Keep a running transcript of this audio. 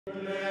Hello,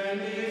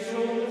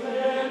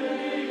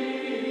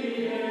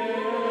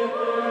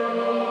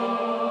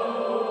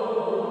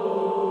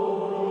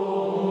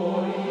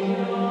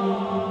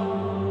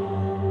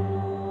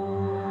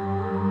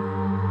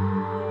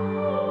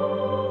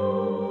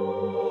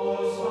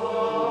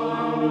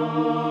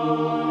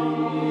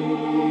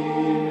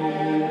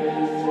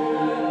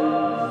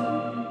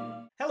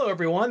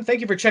 everyone.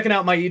 Thank you for checking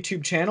out my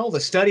YouTube channel, The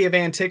Study of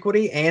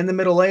Antiquity and the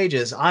Middle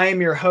Ages. I am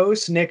your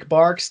host, Nick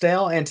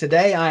Barksdale, and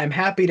today I am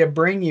happy to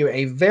bring you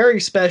a very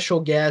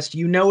special guest.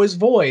 You know his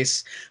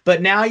voice,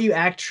 but now you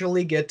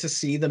actually get to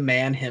see the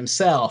man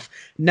himself.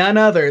 None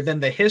other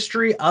than the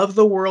History of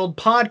the World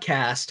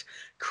podcast,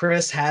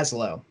 Chris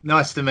Hasler.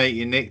 Nice to meet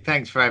you, Nick.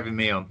 Thanks for having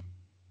me on.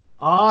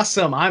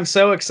 Awesome. I'm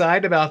so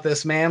excited about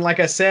this, man. Like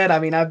I said,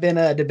 I've been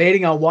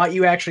debating on what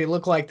you actually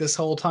look like this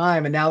whole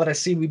time. And now that I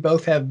see we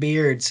both have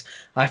beards,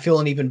 I feel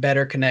an even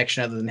better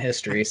connection other than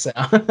history. So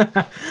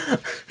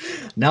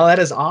no, that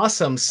is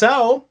awesome.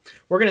 So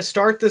we're going to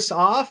start this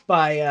off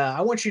by,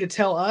 I want you to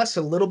tell us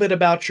a little bit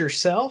about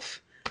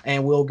yourself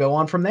and we'll go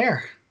on from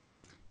there.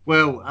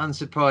 Well,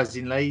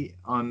 unsurprisingly,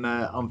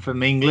 I'm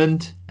from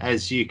England,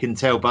 as you can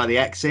tell by the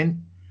accent.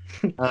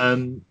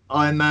 I'm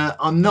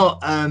not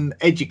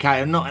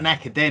educated. I'm not an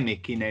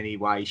academic in any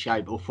way,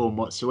 shape, or form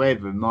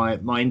whatsoever.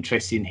 My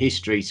interest in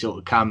history sort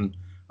of come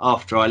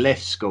after I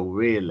left school,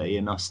 really,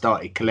 and I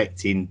started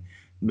collecting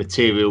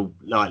material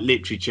like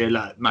literature,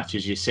 like much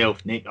as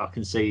yourself, Nick. I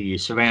can see you're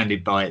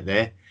surrounded by it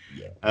there.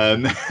 Yeah.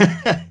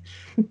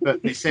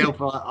 But myself,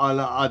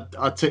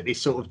 I took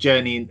this sort of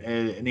journey,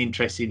 an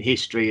interest in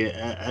history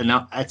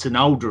at an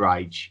older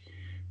age,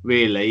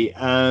 really.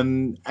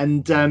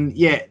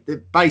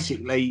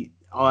 Basically,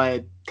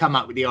 I come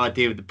up with the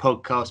idea of the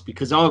podcast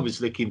because I was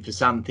looking for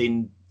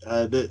something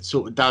that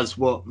sort of does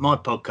what my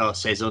podcast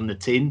says on the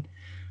tin.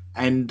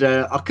 And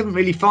I couldn't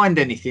really find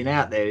anything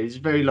out there. It's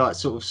very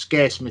sort of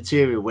scarce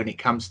material when it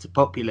comes to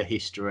popular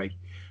history.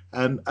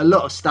 A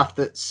lot of stuff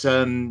that's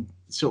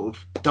sort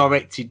of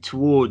directed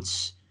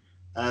towards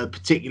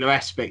particular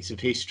aspects of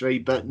history,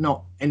 but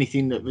not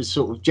anything that was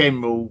sort of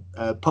general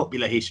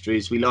popular history,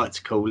 as we like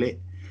to call it.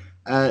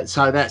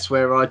 So that's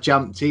where I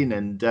jumped in,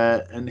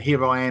 and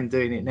here I am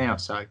doing it now.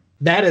 So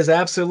that is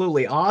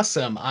absolutely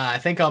awesome. I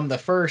think I'll be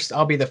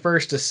the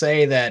first to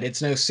say that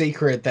it's no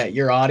secret that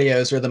your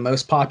audios are the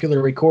most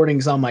popular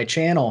recordings on my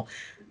channel.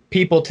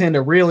 People tend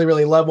to really,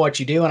 really love what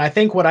you do. And I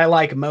think what I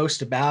like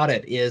most about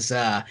it is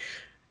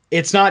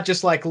it's not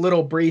just like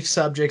little brief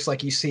subjects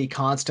like you see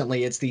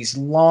constantly. It's these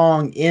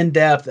long,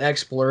 in-depth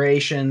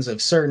explorations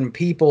of certain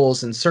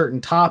peoples and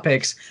certain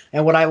topics.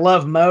 And what I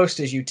love most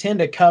is you're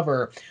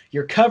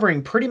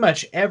covering pretty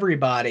much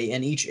everybody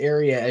in each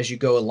area as you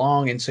go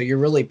along. And so you're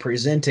really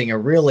presenting a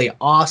really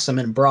awesome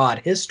and broad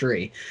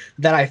history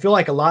that I feel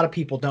like a lot of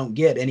people don't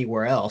get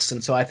anywhere else.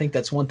 And so I think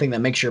that's one thing that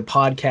makes your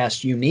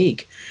podcast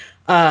unique.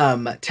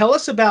 Tell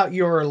us about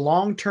your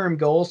long-term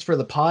goals for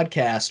the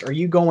podcast. Are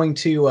you going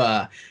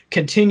to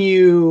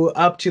continue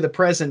up to the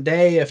present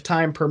day if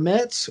time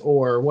permits,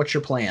 or what's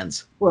your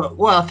plans?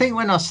 Well, I think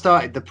when I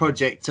started the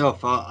project off,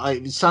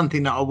 it was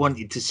something that I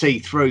wanted to see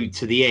through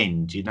to the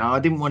end. You know, I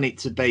didn't want it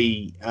to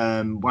be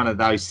one of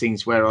those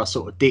things where I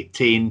sort of dipped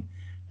in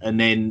and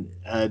then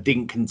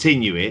didn't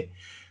continue it.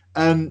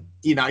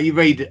 You know, you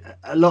read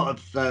a lot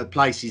of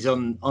places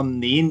on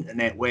the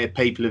internet where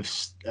people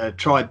have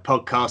tried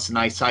podcasts, and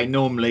they say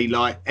normally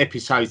like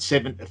episode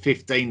 7 to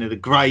 15 of the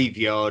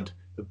graveyard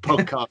of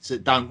podcasts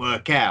that don't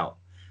work out.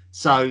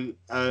 So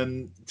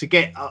to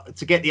get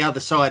the other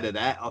side of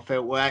that, I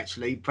felt, well,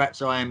 actually,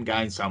 perhaps I am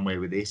going somewhere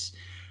with this.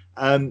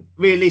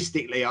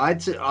 Realistically, I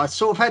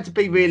sort of had to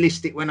be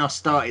realistic when I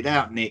started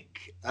out,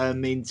 Nick,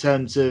 in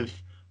terms of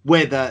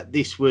whether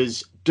this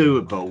was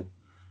doable.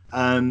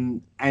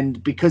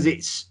 And because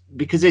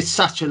there's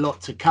such a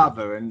lot to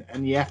cover,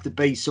 and you have to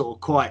be sort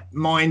of quite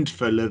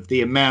mindful of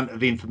the amount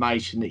of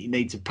information that you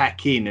need to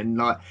pack in, and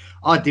like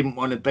I didn't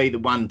want to be the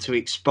one to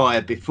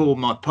expire before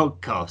my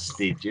podcast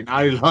did, you know,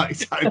 you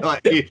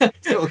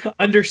sort of,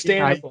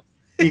 understandable.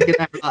 You can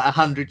have like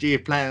 100-year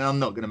plan, and I'm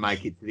not going to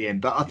make it to the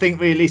end. But I think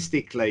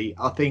realistically,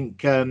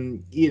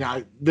 you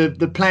know,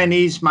 the plan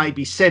is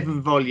maybe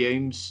 7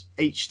 volumes,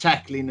 each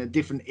tackling a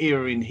different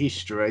era in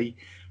history.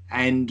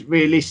 And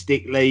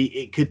realistically,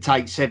 it could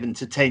take 7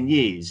 to 10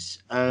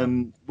 years,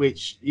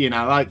 which, you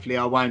know, hopefully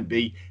I won't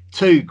be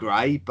too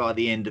grey by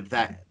the end of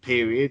that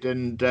period,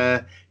 and,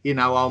 you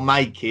know, I'll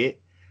make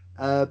it.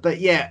 But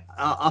yeah,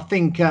 I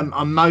think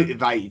I'm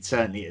motivated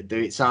certainly to do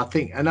it. So I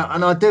think, and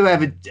I do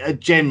have a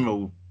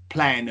general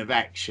plan of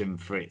action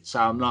for it. So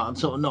I'm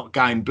sort of not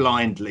going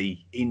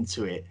blindly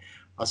into it.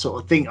 I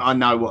sort of think I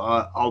know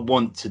what I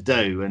want to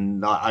do,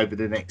 and like over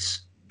the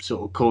next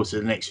sort of course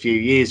of the next few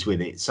years with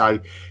it. So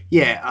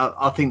yeah,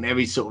 I think there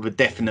is sort of a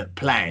definite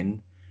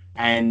plan,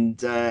 and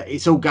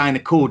it's all going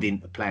according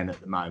to plan at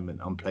the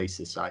moment, I'm pleased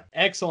to say.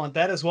 Excellent.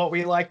 That is what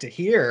we like to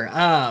hear.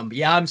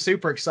 Yeah, I'm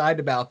super excited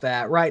about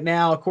that. Right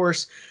now, of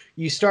course,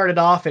 you started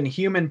off in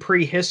human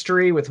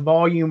prehistory with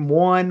volume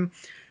 1.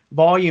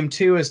 Volume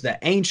 2 is the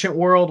ancient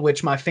world,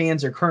 which my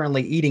fans are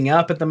currently eating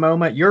up at the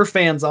moment. Your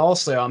fans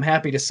also, I'm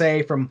happy to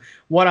say, from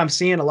what I'm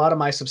seeing, a lot of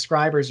my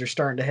subscribers are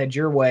starting to head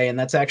your way. And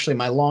that's actually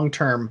my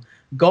long-term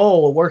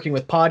goal of working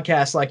with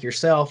podcasts like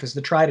yourself, is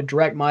to try to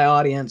direct my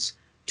audience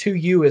to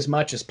you as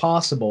much as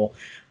possible.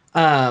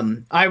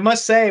 I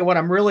must say, what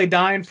I'm really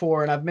dying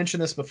for, and I've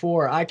mentioned this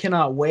before, I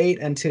cannot wait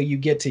until you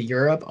get to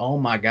Europe. Oh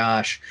my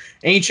gosh.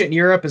 Ancient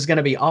Europe is going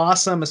to be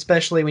awesome,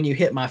 especially when you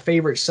hit my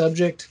favorite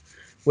subject,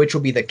 which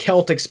will be the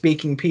Celtic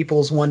speaking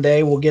peoples one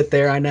day. We'll get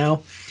there, I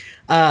know.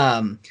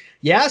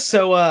 Yeah,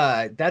 so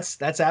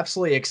that's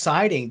absolutely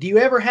exciting. Do you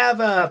ever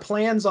have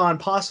plans on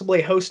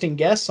possibly hosting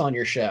guests on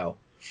your show?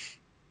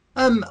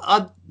 When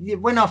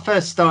I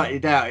first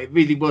started out, it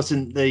really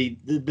wasn't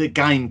the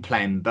game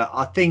plan, but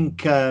I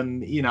think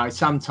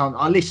sometimes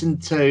I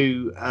listened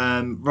to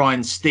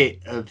Ryan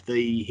Stitt of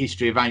the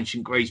History of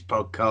Ancient Greece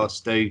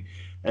podcast, who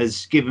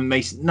has given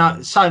me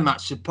so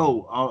much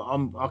support.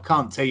 I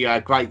can't tell you how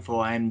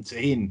grateful I am to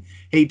him.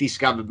 He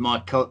discovered my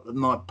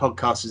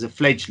podcast as a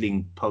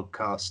fledgling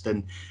podcast,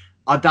 and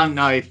I don't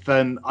know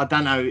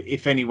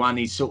if anyone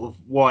is sort of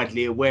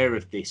widely aware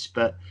of this,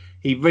 but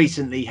he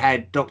recently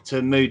had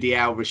Dr. Moody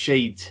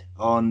Al-Rashid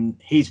on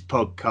his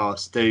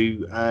podcast,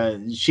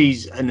 who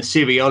she's an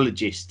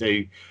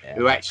Assyriologist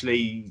who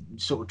actually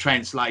sort of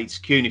translates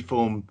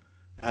cuneiform,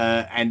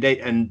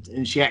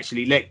 and she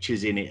actually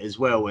lectures in it as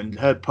well. And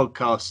her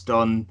podcast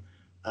on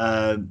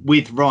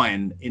with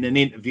Ryan in an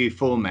interview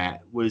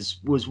format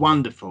was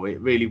wonderful. It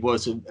really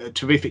was a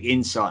terrific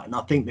insight, and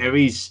I think there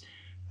is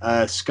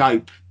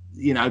scope,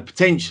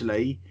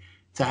 potentially,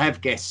 to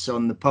have guests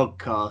on the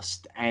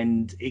podcast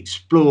and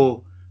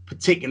explore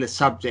particular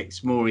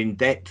subjects more in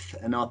depth.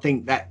 And I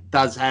think that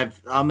does have,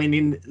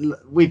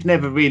 we've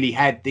never really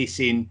had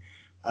this in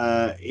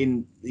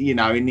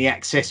the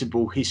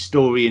accessible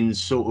historian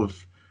sort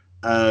of,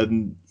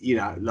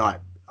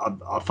 like,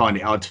 I find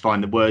it hard to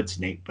find the words,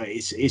 Nick, but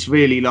it's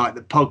really like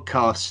the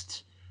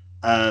podcast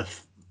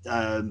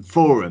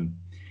forum.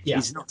 Yeah.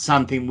 It's not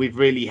something we've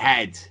really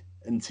had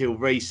until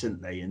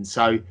recently. And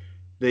so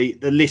the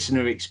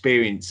listener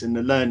experience and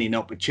the learning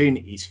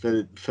opportunities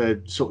for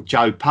sort of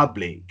Joe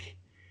Public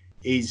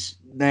is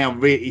now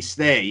really, it's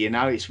there,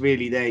 it's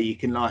really there. You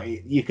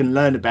can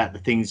learn about the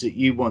things that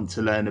you want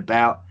to learn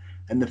about.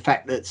 And the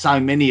fact that so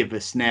many of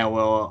us now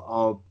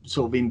are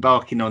sort of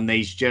embarking on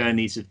these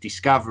journeys of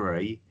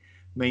discovery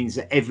means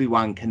that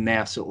everyone can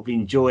now sort of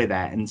enjoy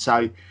that. And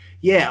so,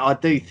 yeah, I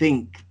do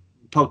think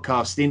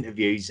podcast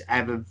interviews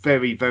have a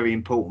very, very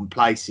important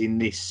place in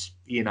this,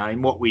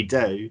 in what we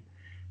do.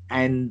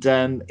 And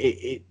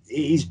it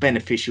is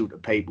beneficial to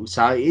people.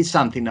 So it is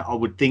something that I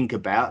would think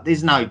about.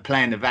 There's no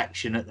plan of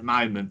action at the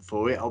moment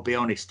for it, I'll be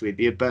honest with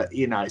you. But,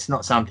 it's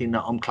not something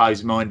that I'm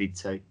closed-minded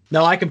to.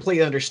 No, I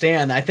completely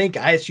understand. I think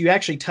you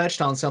actually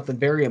touched on something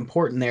very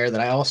important there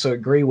that I also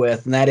agree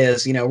with. And that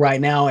is,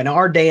 right now in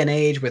our day and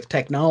age, with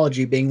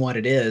technology being what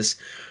it is,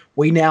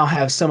 we now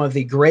have some of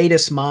the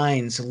greatest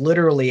minds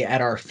literally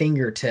at our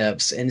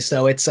fingertips. And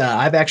so it's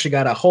I've actually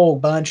got a whole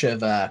bunch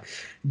of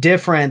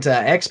different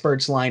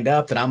experts lined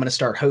up that I'm going to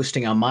start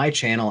hosting on my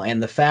channel.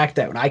 And the fact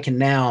that I can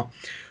now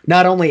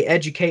not only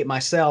educate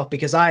myself,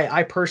 because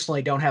I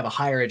personally don't have a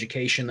higher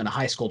education than a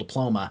high school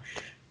diploma,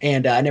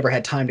 and I never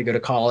had time to go to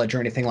college or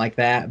anything like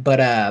that.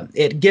 But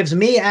it gives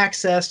me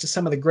access to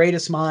some of the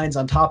greatest minds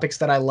on topics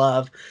that I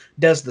love,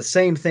 does the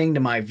same thing to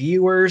my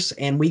viewers,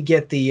 and we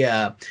get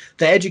the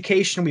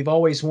education we've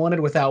always wanted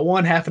without,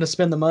 one, having to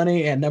spend the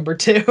money, and number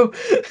two,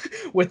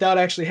 without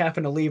actually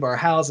having to leave our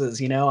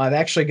houses. I've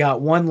actually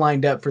got one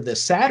lined up for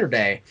this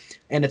Saturday,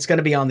 and it's going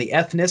to be on the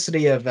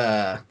ethnicity of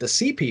the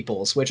Sea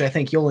Peoples, which I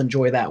think you'll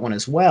enjoy that one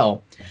as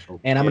well. Okay.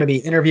 And I'm going to be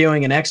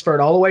interviewing an expert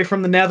all the way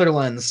from the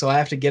Netherlands, so I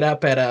have to get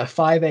up at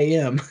 5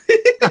 a.m.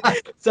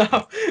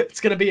 So it's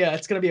going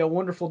to be a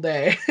wonderful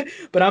day.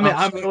 But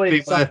I'm really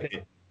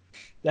excited.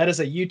 That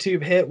is a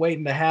YouTube hit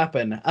waiting to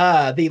happen.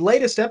 The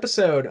latest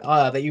episode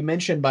that you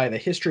mentioned by the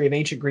History of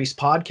Ancient Greece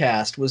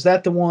podcast, was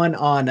that the one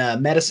on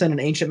medicine in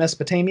ancient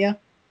Mesopotamia?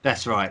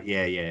 That's right.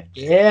 Yeah.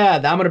 Yeah,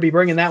 I'm going to be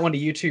bringing that one to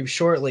YouTube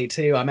shortly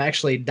too. I'm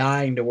actually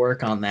dying to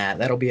work on that.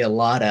 That'll be a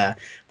lot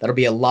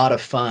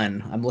of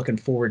fun. I'm looking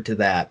forward to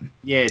that.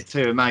 Yeah,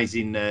 two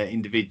amazing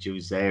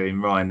individuals there in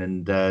Ryan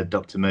and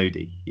Dr.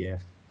 Moody. Yeah.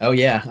 Oh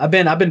yeah, I've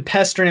been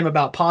pestering him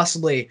about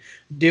possibly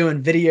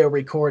doing video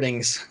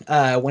recordings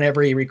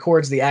whenever he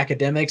records the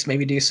academics.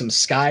 Maybe do some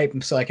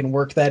Skype so I can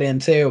work that in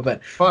too.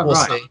 But we'll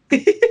see.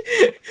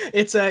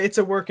 It's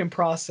a work in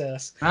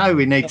process. No,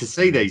 we need to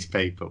see these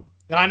people.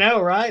 I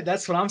know, right?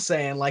 That's what I'm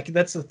saying. Like,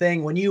 that's the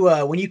thing. When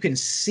you can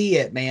see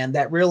it, man,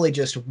 that really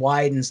just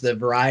widens the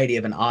variety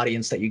of an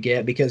audience that you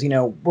get, because,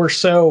 we're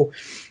so,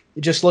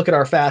 just look at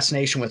our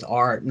fascination with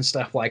art and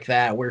stuff like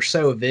that. We're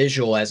so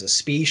visual as a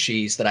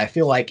species that I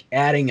feel like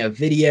adding a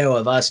video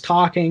of us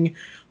talking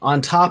on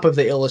top of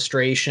the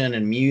illustration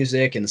and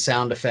music and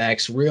sound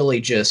effects really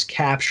just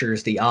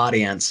captures the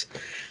audience.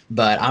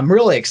 But I'm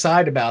really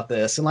excited about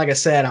this. And like I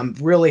said, I'm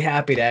really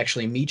happy to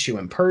actually meet you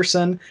in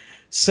person.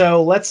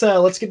 So let's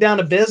get down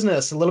to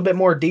business. A little bit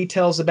more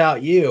details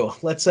about you.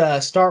 Let's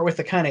start with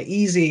a kind of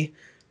easy,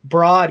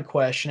 broad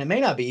question. It may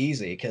not be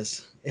easy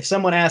because if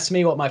someone asks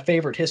me what my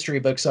favorite history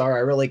books are, I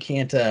really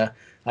can't.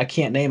 I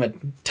can't name a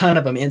ton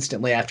of them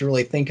instantly. I have to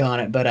really think on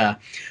it. But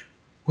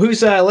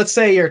who's let's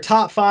say your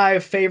top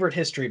 5 favorite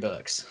history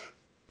books?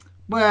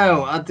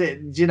 Well, I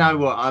did. Do you know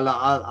what?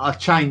 I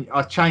change.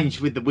 I change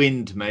with the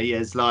wind. Me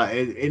as like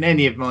in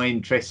any of my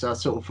interests, I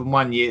sort of from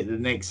one year to the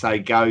next they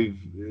go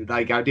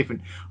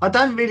different. I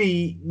don't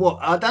really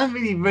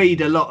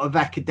read a lot of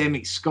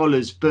academic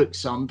scholars'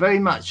 books. I'm very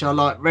much I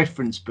like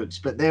reference books,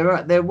 but there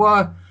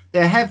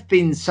have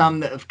been some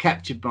that have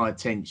captured my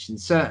attention.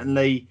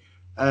 Certainly,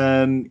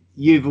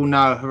 Yuval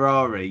Noah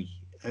Harari,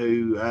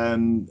 who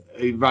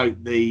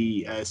wrote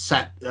the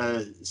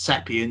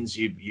Sapiens,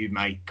 you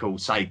may call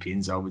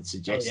Sapiens, I would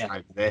suggest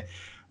over there,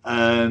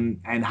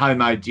 and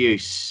Homo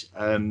Deus.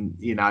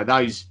 You know,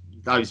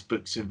 those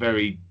books are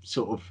very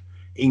sort of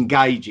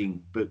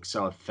engaging books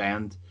I've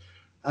found.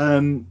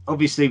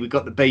 Obviously, we've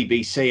got the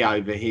BBC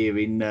over here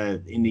in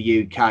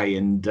the UK,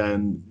 and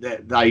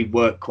they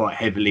work quite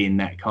heavily in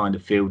that kind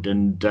of field.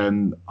 And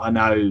I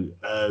know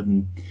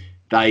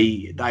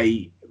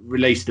they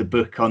released a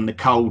book on the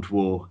Cold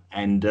War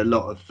and a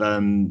lot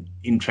of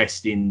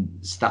interesting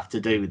stuff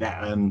to do with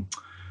that.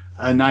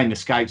 Her name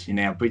escapes me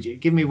now. Bridget,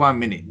 give me 1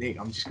 minute, Nick.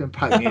 I'm just going to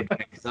poke it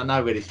because I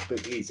know where this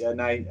book is. Her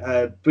name,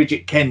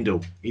 Bridget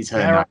Kendall, is her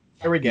name.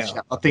 There we go.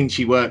 I think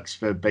she works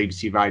for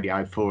BBC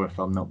Radio 4, if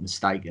I'm not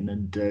mistaken,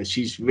 and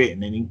she's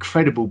written an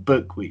incredible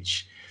book,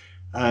 which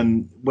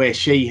where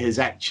she has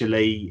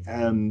actually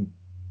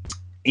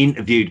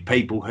interviewed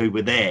people who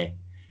were there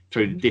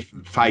through the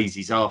different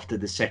phases after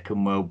the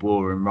Second World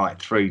War and right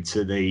through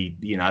to the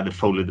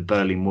fall of the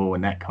Berlin Wall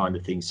and that kind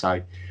of thing. So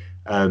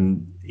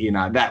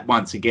that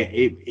once again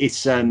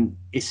it's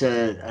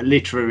a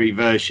literary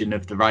version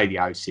of the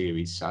radio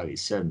series, so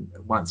it's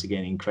once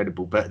again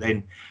incredible. But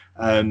then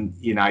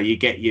you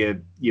get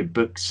your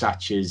books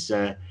such as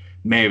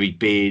Mary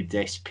Beard,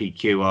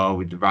 SPQR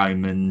with the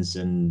Romans,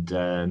 and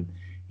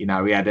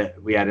we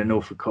had an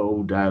author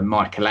called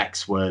Michael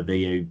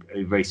Axworthy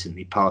who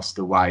recently passed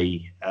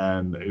away,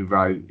 who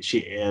wrote.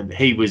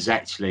 He was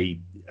actually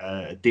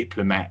a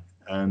diplomat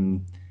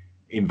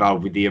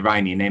involved with the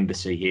Iranian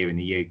embassy here in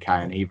the UK,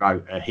 and he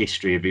wrote a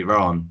history of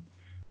Iran,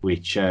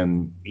 which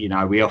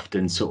we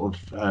often sort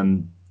of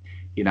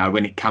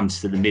when it comes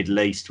to the Middle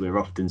East, we're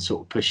often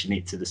sort of pushing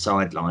it to the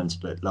sidelines,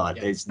 but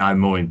there's no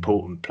more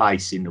important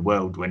place in the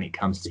world when it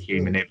comes to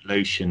human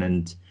evolution.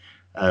 And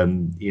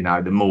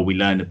the more we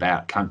learn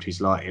about countries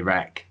like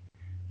Iraq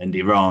and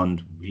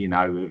Iran,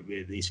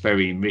 it's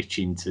very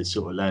enriching to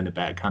sort of learn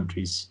about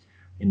countries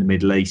in the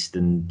Middle East.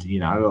 And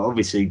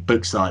obviously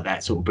books like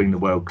that sort of bring the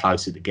world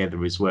closer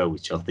together as well,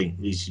 which I think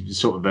is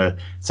sort of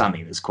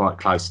something that's quite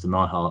close to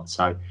my heart.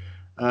 So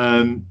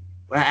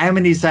well, how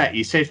many is that?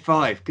 You said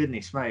 5.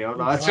 Goodness me! You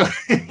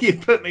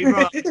put me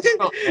right on the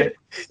spot there.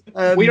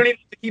 We don't even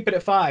have to keep it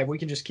at 5. We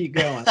can just keep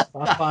going.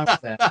 I'm fine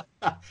with that.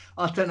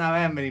 I don't know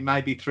how many,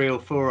 maybe 3 or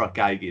 4 I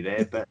gave you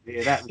there, but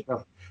yeah,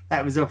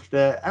 that was off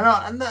the.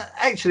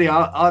 Actually,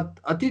 I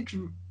did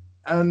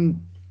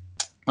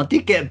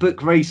get a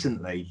book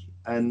recently,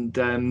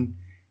 and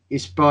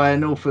it's by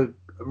an author,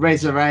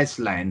 Reza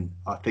Aslan,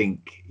 I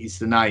think is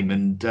the name,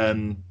 and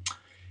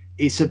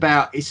it's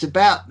about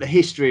the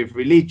history of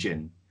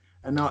religion.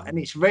 And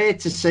it's rare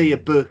to see a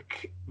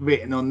book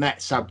written on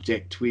that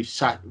subject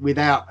without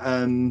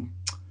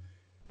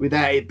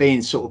it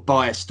being sort of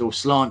biased or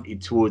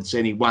slanted towards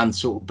any one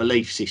sort of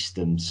belief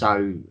system.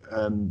 So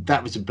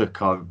that was a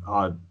book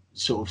I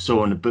sort of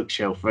saw on a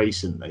bookshelf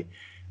recently.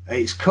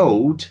 It's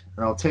called,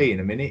 and I'll tell you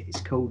in a minute,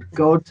 it's called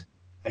God,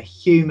 A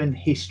Human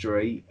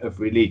History of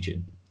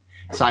Religion.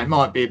 So it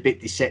might be a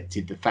bit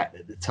deceptive, the fact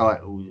that the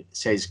title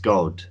says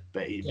God,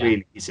 but it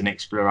really is an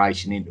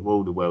exploration into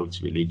all the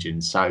world's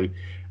religions. So,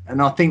 and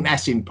I think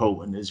that's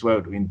important as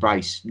well, to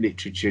embrace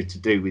literature to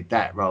do with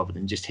that rather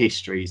than just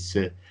history, is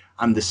to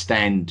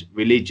understand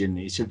religion.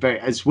 It's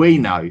as we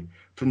know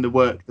from the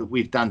work that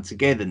we've done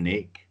together,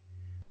 Nick,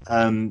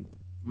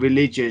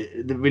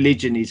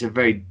 religion is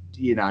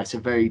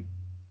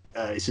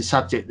it's a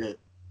subject that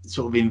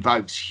sort of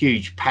invokes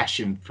huge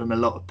passion from a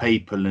lot of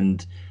people,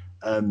 and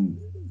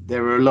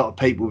there are a lot of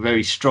people with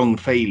very strong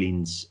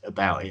feelings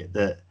about it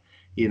that,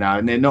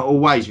 and they're not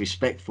always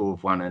respectful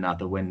of one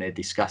another when they're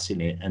discussing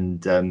it.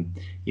 And,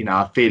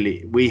 I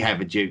feel we have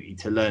a duty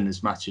to learn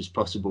as much as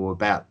possible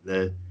about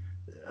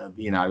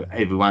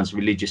everyone's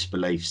religious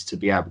beliefs, to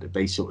be able to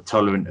be sort of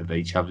tolerant of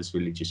each other's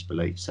religious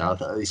beliefs. So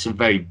it's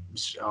I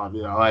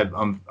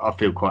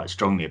feel quite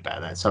strongly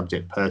about that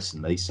subject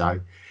personally. So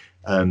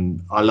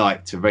I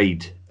like to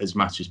read as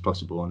much as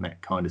possible on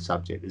that kind of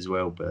subject as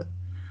well. But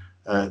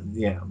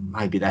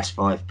maybe that's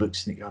 5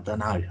 books, Nick. I don't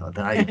know. You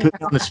put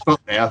me on the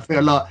spot there. I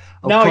feel like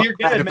you're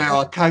good, man.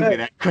 I cope with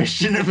that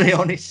question, to be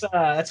honest.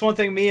 That's one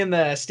thing. Me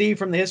and Steve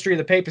from the History of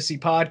the Papacy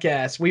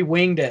podcast, we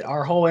winged it.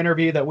 Our whole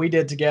interview that we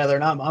did together,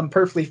 and I'm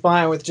perfectly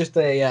fine with just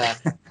a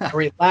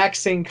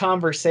relaxing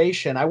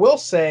conversation. I will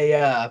say,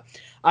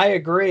 I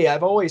agree.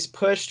 I've always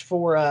pushed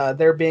for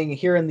there being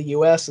here in the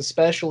U.S.,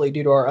 especially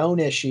due to our own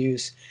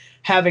issues,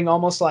 having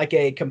almost like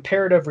a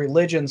comparative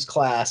religions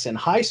class in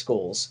high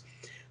schools.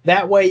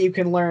 That way you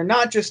can learn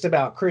not just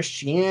about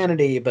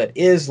Christianity, but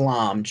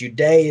Islam,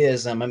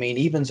 Judaism, I mean,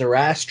 even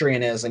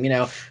Zoroastrianism,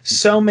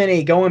 so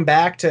many going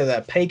back to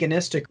the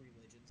paganistic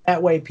religions.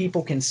 That way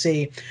people can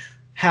see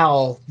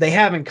how they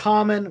have in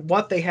common,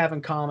 what they have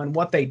in common,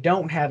 what they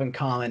don't have in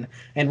common,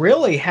 and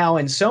really how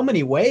in so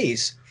many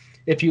ways,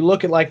 if you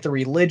look at like the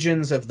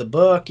religions of the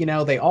book,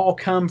 they all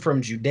come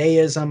from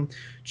Judaism.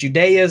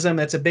 Judaism,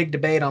 that's a big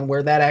debate on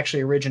where that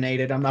actually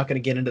originated. I'm not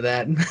going to get into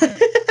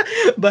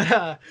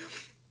that.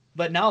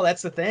 But no,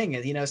 that's the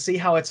thing, see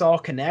how it's all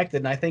connected.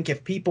 And I think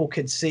if people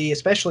could see,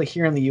 especially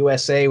here in the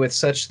USA with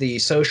such the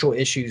social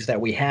issues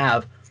that we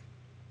have,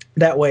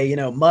 that way,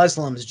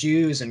 Muslims,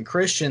 Jews, and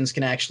Christians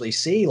can actually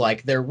see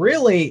like they're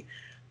really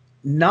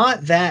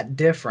not that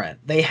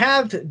different. They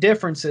have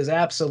differences,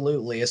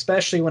 absolutely,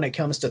 especially when it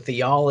comes to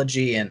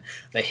theology and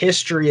the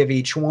history of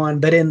each one.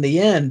 But in the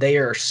end, they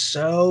are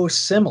so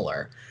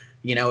similar.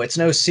 It's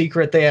no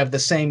secret they have the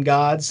same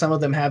God. Some of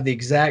them have the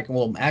exact,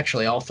 well,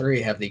 actually, all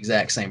three have the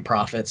exact same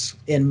prophets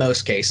in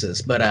most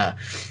cases, but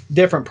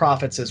different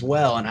prophets as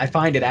well. And I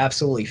find it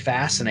absolutely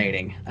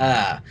fascinating.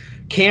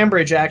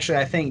 Cambridge actually,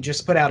 I think,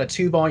 just put out a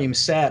 2-volume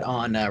set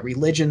on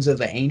religions of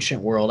the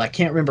ancient world. I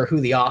can't remember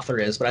who the author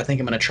is, but I think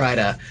I'm going to try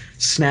to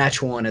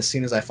snatch one as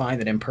soon as I find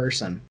it in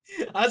person.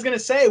 I was going to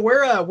say,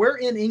 where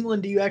in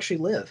England do you actually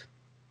live?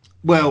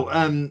 Well,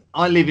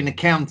 I live in a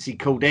county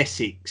called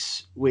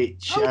Essex,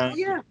 which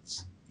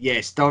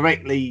yes,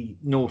 directly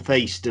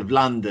northeast of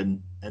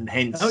London, and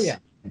hence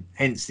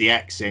the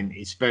accent.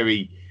 It's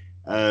very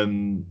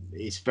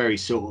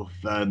sort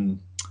of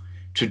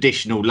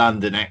traditional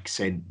London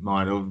accent,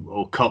 mine,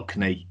 or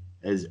Cockney,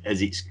 as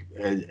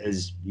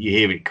you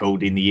hear it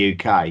called in the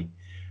UK.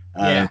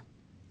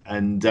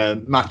 And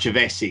much of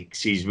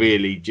Essex is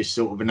really just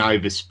sort of an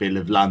overspill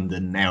of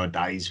London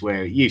nowadays,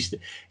 where it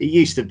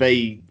used to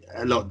be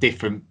a lot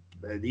different,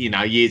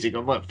 years ago.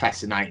 Well,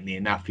 fascinatingly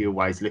enough, you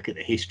always look at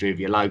the history of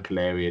your local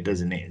area,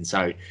 doesn't it? And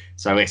so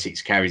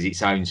Essex carries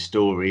its own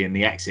story, and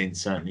the accent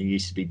certainly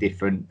used to be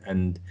different.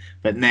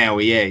 But now,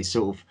 it's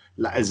sort of,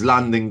 as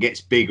London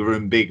gets bigger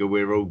and bigger,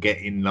 we're all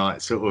getting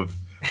like sort of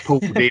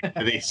pulled into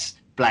this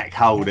black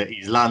hole that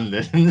is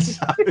London.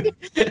 So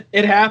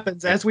it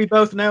happens. As we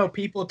both know,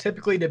 people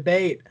typically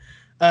debate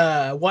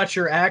what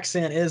your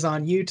accent is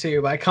on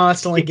YouTube. I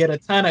constantly get a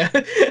ton of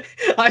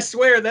I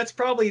swear that's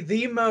probably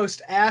the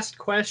most asked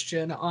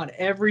question on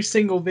every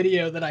single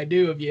video that I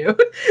do of you.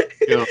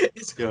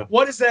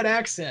 What is that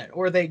accent?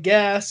 Or they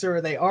guess, or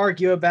they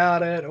argue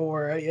about it,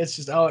 or it's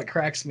just, it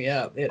cracks me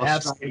up.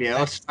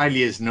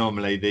 Australia's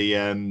normally the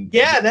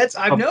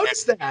I've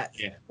noticed that,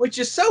 which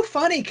is so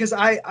funny because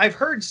I've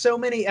heard so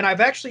many, and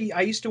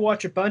I used to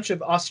watch a bunch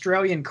of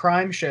Australian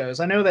crime shows.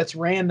 I know that's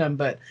random,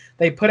 but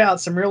they put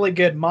out some really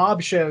good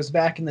mob shows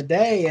back in the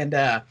day, and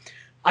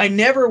I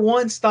never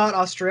once thought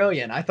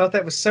Australian. I thought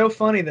that was so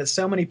funny that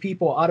so many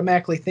people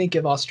automatically think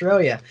of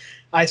Australia.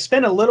 I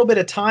spent a little bit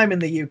of time in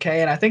the UK,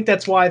 and I think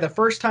that's why the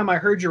first time I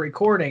heard your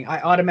recording,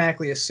 I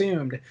automatically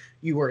assumed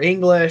you were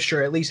English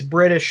or at least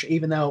British,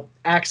 even though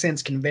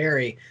accents can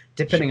vary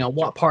depending on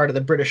what part of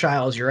the British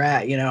Isles you're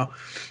at,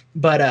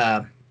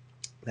 But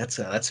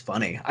that's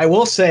funny. I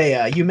will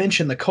say, you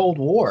mentioned the Cold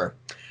War.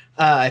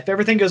 If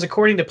everything goes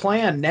according to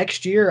plan,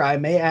 next year I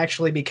may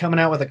actually be coming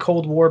out with a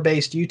Cold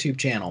War-based YouTube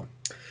channel.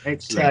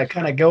 To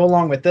kind of go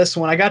along with this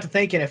one. I got to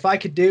thinking, if I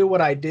could do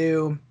what I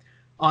do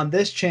on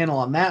this channel,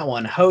 on that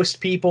one, host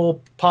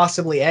people,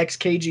 possibly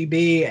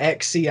ex-KGB,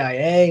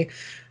 ex-CIA.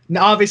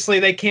 Now,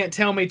 obviously, they can't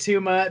tell me too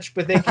much,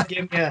 but they can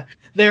give me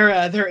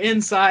their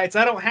insights.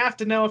 I don't have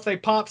to know if they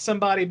popped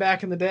somebody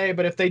back in the day,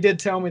 but if they did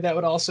tell me, that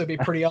would also be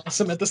pretty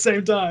awesome at the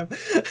same time.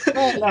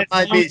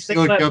 Maybe it's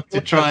your job to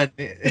try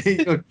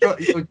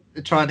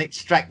and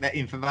extract that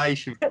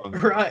information from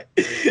them. Right.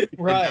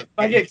 If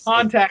I get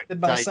contacted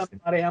by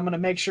somebody, I'm going to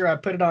make sure I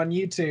put it on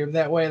YouTube.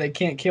 That way they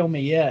can't kill me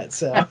yet.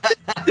 So.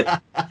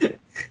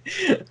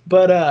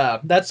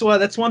 But that's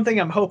one thing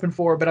I'm hoping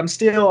for, but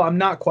I'm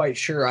not quite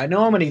sure. I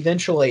know I'm going to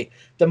eventually,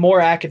 the more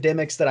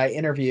academics that I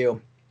interview,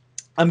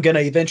 I'm going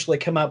to eventually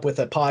come up with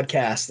a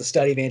podcast, The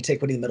Study of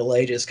Antiquity and the Middle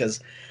Ages,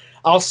 because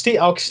I'll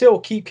still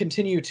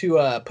continue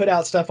to put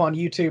out stuff on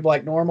YouTube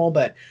like normal,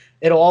 but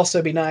it'll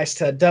also be nice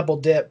to double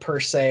dip per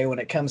se when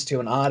it comes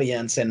to an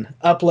audience, and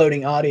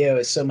uploading audio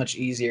is so much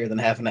easier than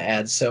having to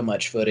add so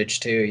much footage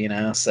too,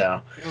 so.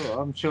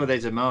 I'm sure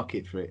there's a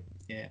market for it.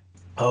 Yeah.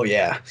 Oh,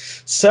 yeah.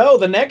 So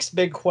the next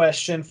big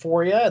question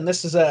for you, and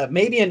this is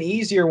maybe an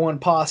easier one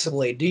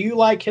possibly. Do you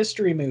like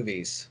history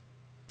movies?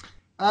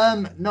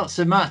 Not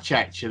so much,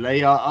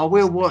 actually. I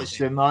will watch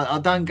them. I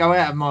don't go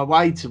out of my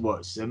way to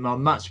watch them.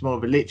 I'm much more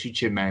of a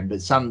literature man,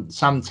 but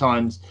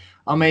sometimes,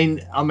 I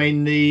mean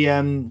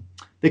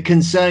the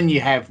concern you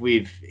have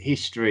with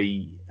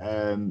history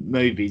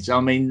movies.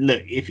 I mean,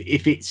 look,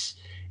 if it's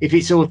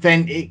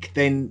authentic,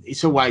 then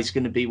it's always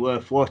going to be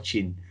worth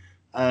watching.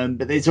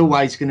 but there's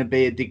always going to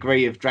be a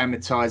degree of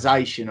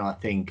dramatization, I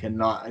think. And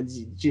like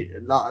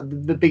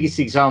the biggest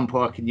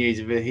example I can use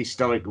of a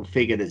historical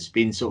figure that's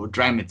been sort of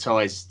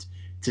dramatized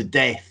to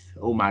death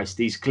almost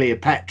is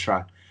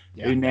Cleopatra,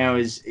 who now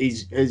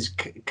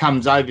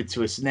comes over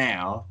to us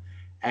now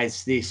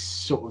as this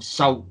sort of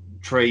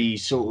sultry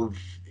sort of,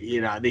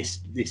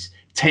 this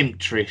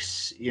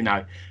temptress,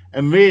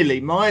 and really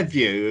my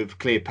view of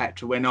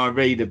Cleopatra when I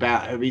read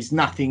about her is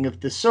nothing of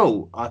the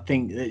sort. I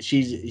think that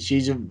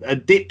she's a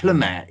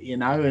diplomat,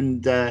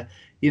 and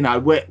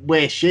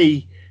where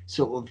she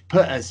sort of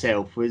put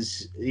herself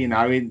was,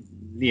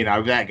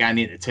 without going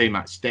into too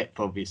much depth,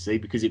 obviously,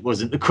 because it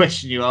wasn't the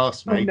question you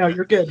asked me. Oh, no,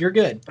 you're good. You're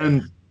good.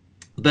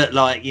 But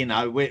like,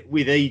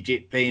 with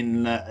Egypt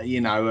being,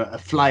 a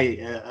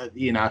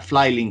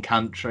flailing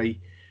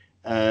country,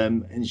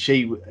 and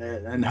she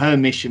and her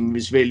mission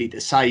was really to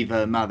save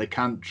her mother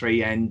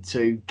country and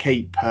to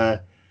keep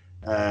her,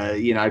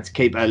 to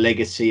keep her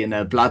legacy and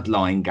her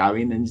bloodline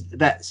going. And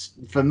that's,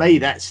 for me,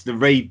 that's the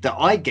read that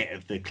I get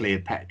of the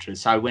Cleopatra.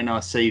 So when I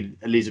see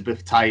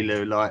Elizabeth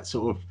Taylor like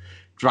sort of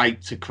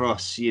draped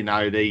across,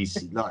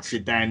 these like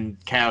sedan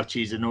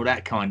couches and all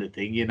that kind of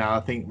thing, I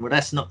think, well,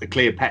 that's not the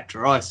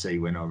Cleopatra I see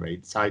when I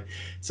read. So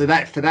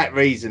that, for that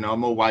reason,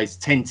 I'm always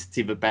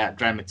tentative about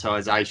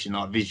dramatization,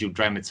 like visual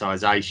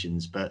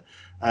dramatizations. But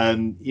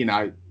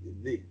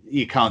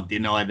you can't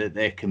deny that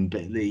there can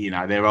be,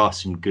 there are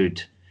some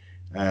good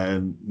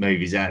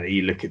movies out there.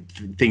 You look at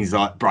things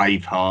like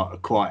Braveheart, are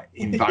quite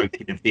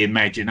invoking of the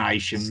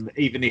imagination,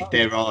 even if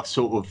there are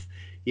sort of,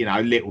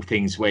 little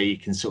things where you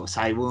can sort of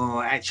say,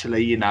 well,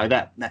 actually,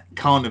 that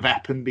can't have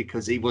happened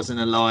because he wasn't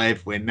alive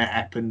when that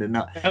happened. And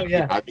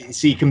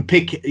so you can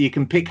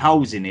pick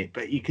holes in it,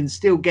 but you can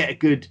still get a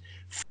good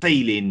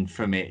feeling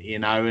from it,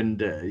 and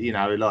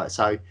like,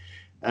 so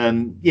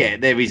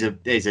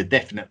there's a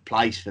definite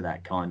place for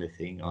that kind of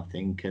thing, I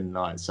think. And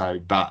like, so,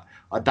 but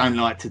I don't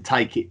like to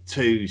take it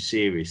too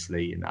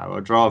seriously,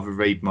 I'd rather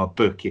read my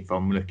book if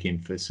I'm looking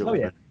for sort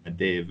of an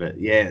idea. But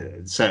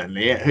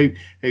certainly,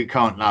 who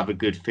can't love a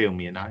good film,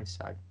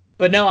 so.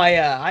 But no,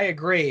 I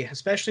agree,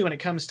 especially when it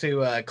comes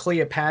to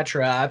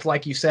Cleopatra.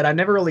 Like you said, I've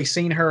never really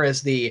seen her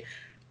as the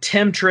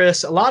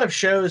temptress. A lot of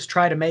shows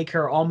try to make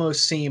her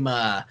almost seem,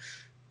 I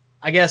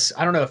guess,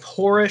 I don't know if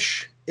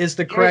whorish is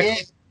the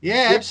correct.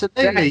 Yeah,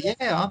 absolutely.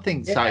 Yeah, I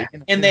think so.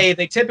 And they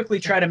typically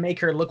try to make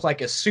her look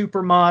like a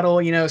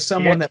supermodel,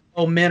 someone that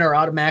men are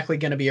automatically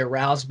going to be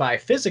aroused by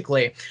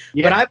physically.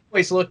 Yeah. But I've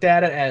always looked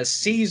at it as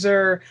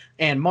Caesar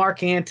and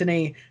Mark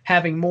Antony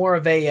having more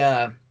of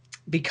a,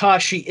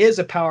 because she is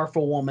a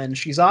powerful woman,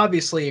 she's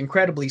obviously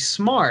incredibly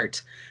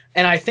smart.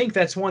 And I think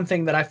that's one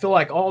thing that I feel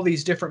like all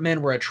these different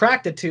men were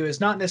attracted to,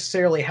 is not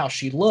necessarily how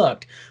she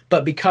looked,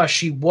 but because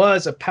she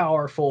was a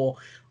powerful,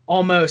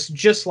 almost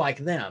just like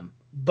them,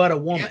 but a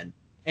woman. Yeah.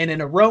 And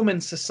in a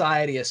Roman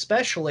society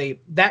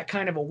especially, that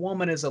kind of a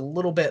woman is a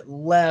little bit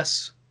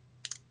less,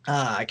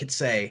 I could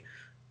say,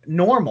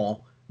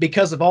 normal,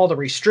 because of all the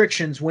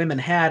restrictions women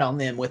had on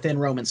them within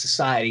Roman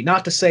society.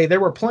 Not to say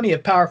there were plenty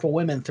of powerful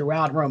women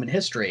throughout Roman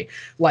history,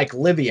 like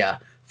Livia,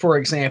 for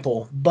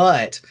example,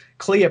 but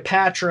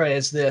Cleopatra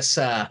is this,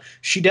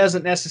 she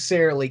doesn't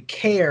necessarily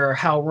care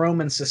how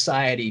Roman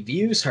society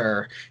views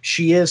her.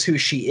 She is who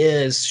she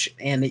is,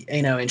 and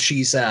and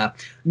she's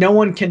no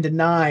one can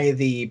deny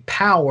the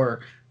power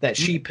that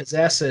she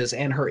possesses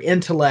and her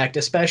intellect,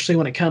 especially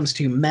when it comes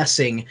to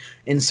messing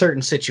in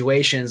certain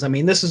situations. I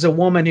mean, this is a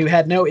woman who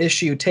had no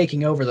issue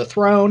taking over the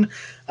throne,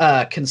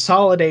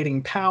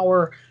 consolidating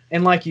power.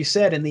 And like you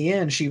said, in the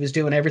end, she was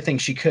doing everything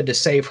she could to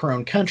save her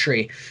own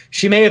country.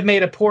 She may have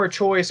made a poor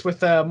choice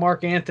with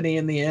Mark Antony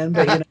in the end,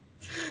 but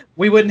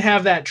we wouldn't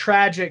have that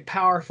tragic,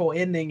 powerful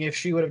ending if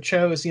she would have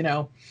chose,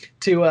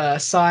 to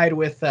side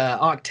with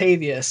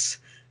Octavius,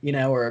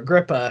 or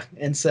Agrippa.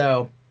 And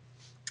so,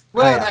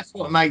 well, that's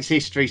what makes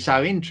history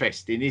so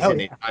interesting, isn't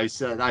it?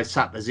 Those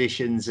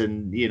suppositions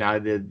and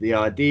the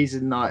ideas,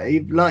 and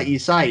like you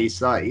say,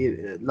 it's like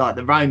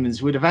the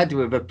Romans would have had to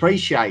have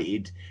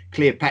appreciated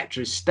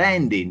Cleopatra's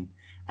standing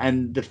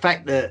and the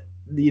fact that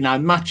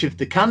much of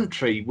the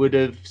country would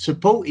have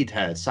supported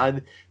her. So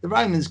the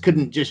Romans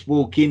couldn't just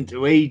walk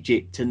into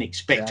Egypt and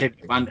expect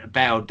everyone to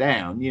bow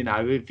down.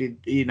 If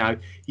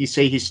you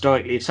see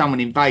historically, if someone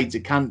invades a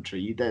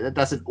country, that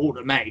doesn't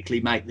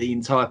automatically make the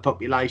entire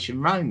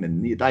population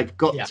Roman. They've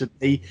got to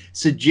be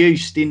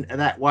seduced into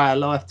that way of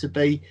life to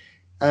be,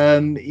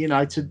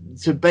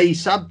 to be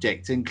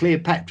subject. And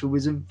Cleopatra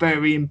was a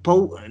very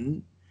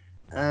important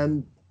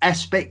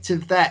aspect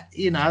of that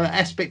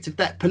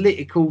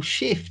political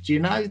shift.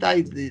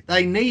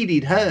 They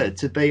needed her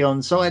to be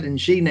on side,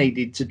 and she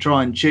needed to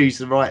try and choose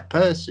the right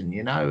person,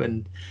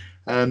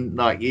 and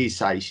like you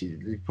say, she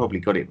probably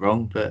got it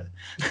wrong, but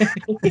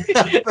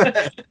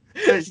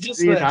I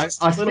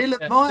still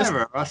admire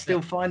her. I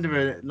still find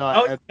her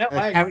a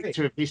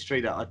character of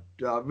history that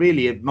I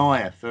really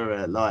admire for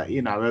her.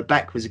 Her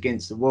back was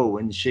against the wall,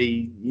 and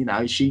she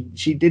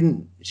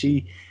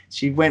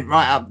went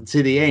right up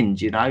to the end,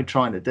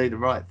 trying to do the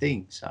right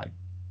thing. So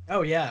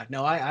Oh yeah,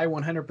 no, I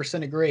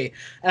 100% agree.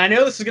 And I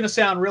know this is going to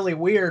sound really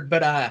weird,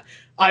 but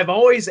I've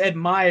always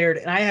admired,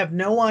 and I have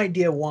no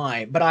idea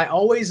why, but I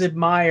always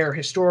admire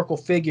historical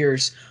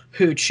figures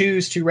who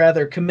choose to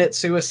rather commit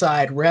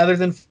suicide rather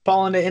than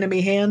fall into enemy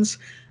hands.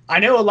 I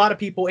know a lot of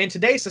people in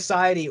today's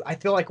society, I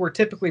feel like we're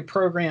typically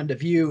programmed to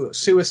view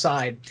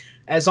suicide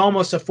as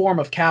almost a form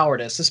of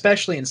cowardice,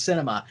 especially in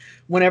cinema.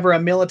 Whenever a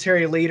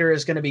military leader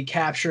is going to be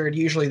captured,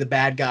 usually the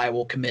bad guy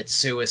will commit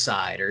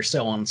suicide or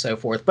so on and so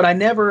forth. But I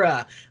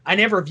never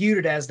viewed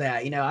it as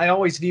that. You know, I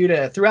always viewed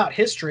it throughout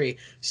history,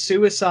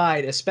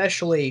 suicide,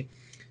 especially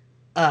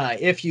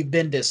if you've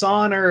been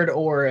dishonored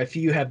or if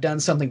you have done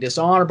something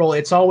dishonorable,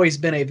 it's always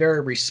been a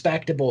very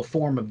respectable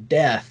form of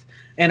death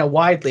and a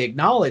widely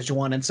acknowledged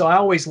one. And so I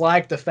always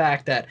liked the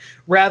fact that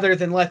rather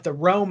than let the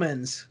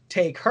Romans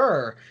take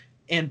her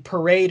and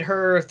parade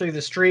her through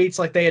the streets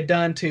like they had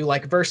done to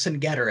like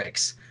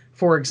Vercingetorix,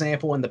 for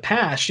example, in the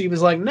past, she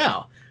was like,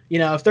 no, you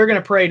know, if they're going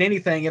to parade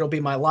anything, it'll be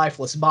my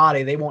lifeless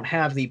body. They won't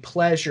have the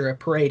pleasure of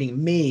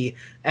parading me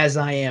as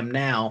I am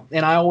now.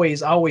 And I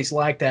always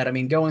liked that. I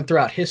mean, going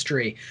throughout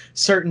history,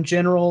 certain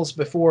generals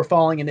before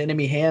falling in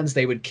enemy hands,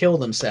 they would kill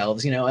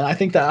themselves, you know, and I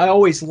think that I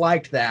always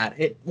liked that.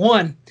 It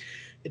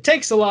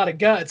takes a lot of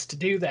guts to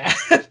do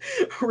that.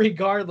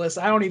 Regardless,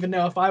 I don't even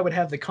know if I would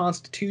have the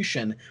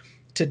constitution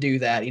to do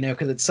that, you know,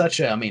 because it's such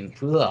a, I mean,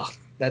 ugh,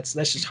 that's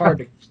just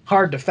hard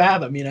to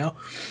fathom, you know.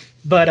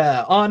 But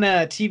on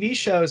TV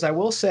shows, I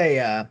will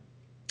say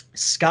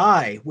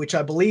Sky, which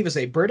I believe is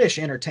a British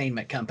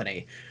entertainment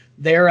company,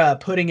 they're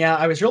putting out.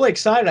 I was really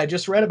excited. I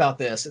just read about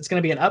this. It's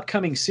going to be an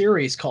upcoming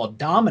series called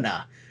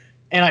Domina,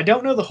 and I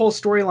don't know the whole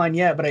storyline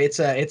yet, but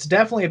it's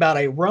definitely about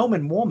a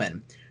Roman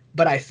woman.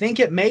 But I think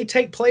it may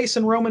take place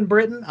in Roman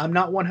Britain. I'm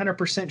not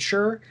 100%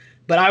 sure.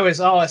 But I was,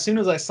 as soon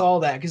as I saw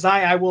that, because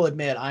I will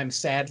admit I'm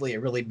sadly a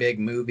really big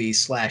movie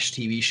slash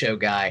TV show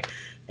guy.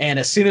 And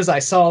as soon as I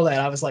saw that,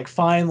 I was like,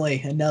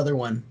 finally, another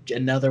one,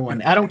 another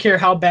one. I don't care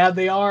how bad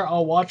they are,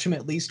 I'll watch them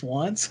at least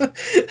once.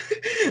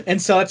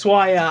 And so that's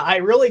why I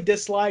really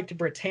disliked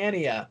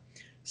Britannia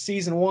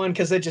season one,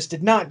 because it just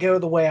did not go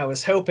the way I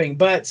was hoping.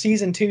 But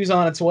season two's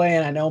on its way,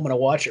 and I know I'm going to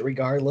watch it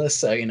regardless.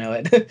 So, you know,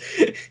 it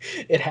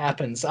it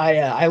happens.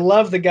 I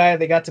love the guy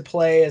they got to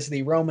play as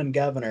the Roman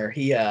governor.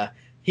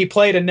 He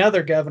played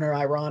another governor,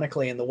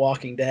 ironically, in The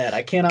Walking Dead.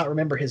 I cannot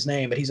remember his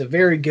name, but he's a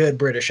very good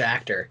British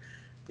actor,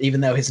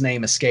 even though his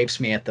name escapes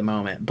me at the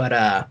moment.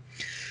 But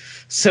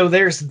so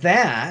there's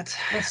that.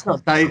 That's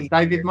not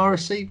David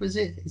Morrissey, was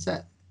it? Is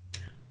that?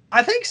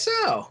 I think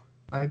so.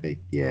 Maybe,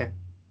 yeah.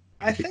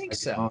 I think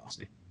so.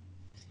 Morrissey.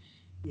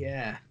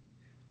 Yeah.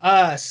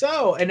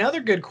 So another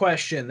good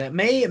question that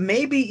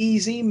may be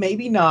easy,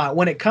 maybe not.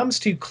 When it comes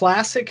to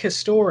classic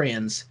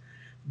historians,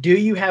 do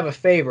you have a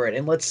favorite?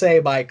 And let's say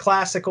by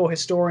classical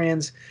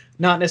historians,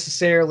 not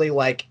necessarily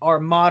like our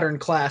modern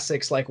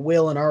classics like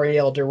Will and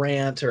Ariel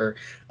Durant or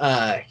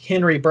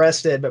Henry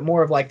Breasted, but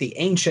more of like the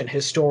ancient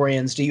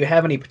historians. Do you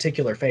have any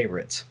particular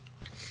favorites?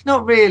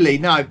 Not really,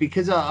 no,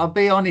 because I'll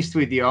be honest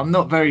with you, I'm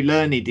not very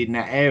learned in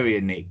that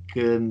area, Nick.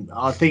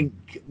 I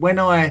think when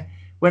I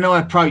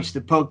approached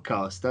the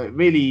podcast, it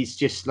really is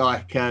just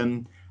like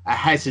a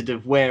hazard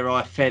of where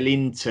I fell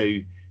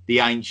into the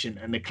ancient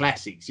and the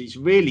classics. It's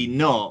really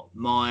not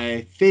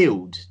my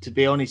field, to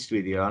be honest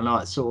with you. I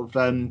like sort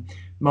of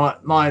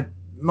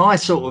my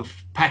sort of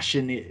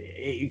passion.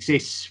 It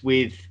exists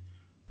with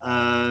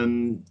I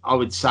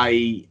would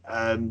say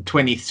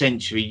 20th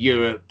century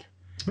Europe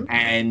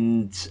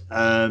and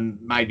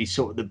maybe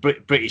sort of the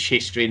British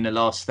history in the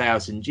last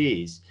 1,000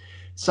 years.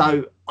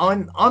 So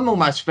I'm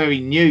almost very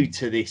new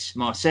to this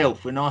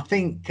myself, and I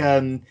think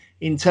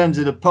in terms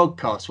of the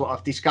podcast, what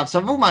I've discovered, so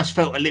I've almost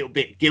felt a little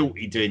bit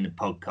guilty doing the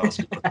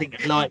podcast. I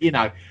think, like,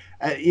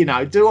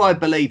 do I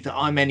believe that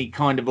I'm any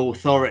kind of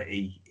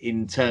authority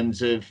in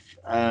terms of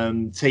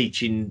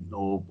teaching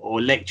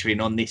or lecturing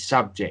on this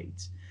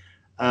subject?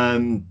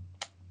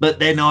 But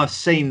then I've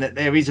seen that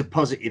there is a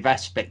positive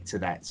aspect to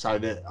that, so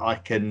that I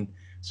can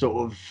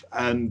sort of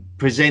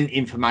present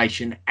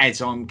information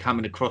as I'm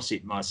coming across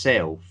it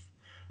myself.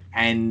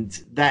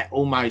 And that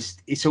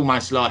it's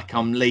almost like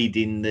I'm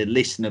leading the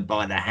listener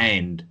by the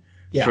hand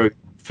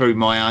through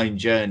my own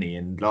journey.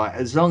 And like,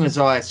 as long as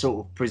I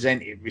sort of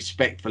present it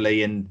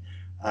respectfully and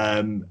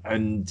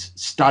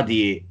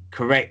study it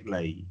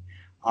correctly,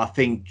 I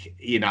think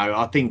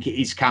it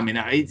is coming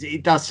out.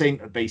 It does seem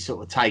to be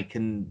sort of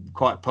taken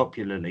quite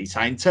popularly. So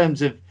in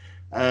terms of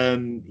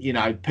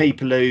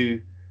people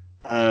who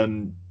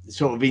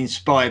sort of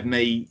inspired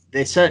me,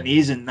 there certainly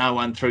isn't no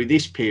one through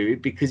this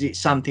period, because it's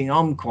something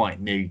I'm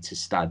quite new to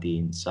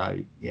studying. So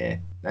yeah,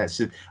 that's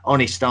an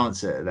honest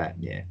answer to that.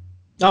 Yeah.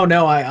 Oh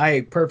no,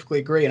 I perfectly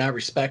agree, and I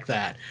respect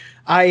that.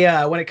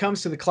 When it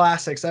comes to the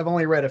classics, I've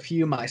only read a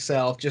few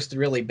myself, just the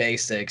really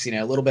basics,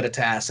 a little bit of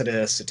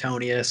Tacitus,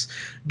 Suetonius.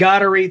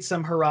 Gotta read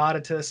some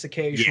Herodotus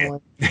occasionally.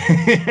 Yeah.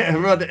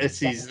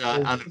 Herodotus is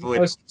unavoidable.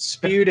 Most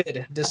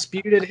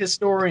disputed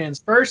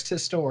historians, first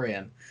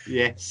historian.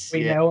 Yes,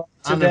 we know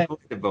today.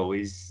 Unavoidable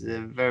is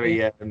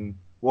very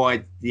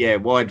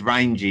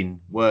wide-ranging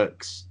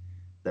works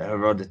that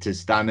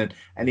Herodotus done,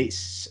 and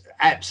it's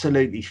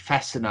absolutely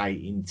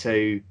fascinating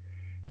to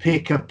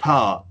pick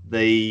apart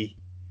the,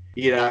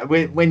 you know,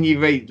 when you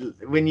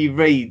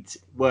read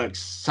works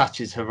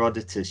such as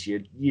Herodotus,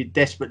 you're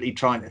desperately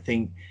trying to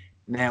think,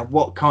 now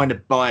what kind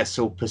of bias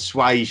or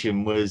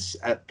persuasion was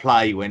at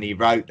play when he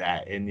wrote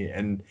that,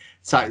 and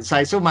so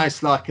it's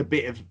almost like a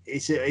bit of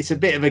it's a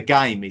bit of a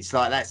game. It's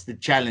like that's the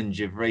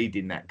challenge of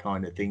reading that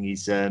kind of thing,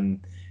 is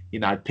you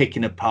know,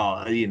 picking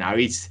apart, you know,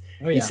 is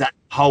that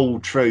whole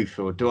truth,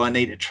 or do I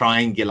need to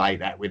triangulate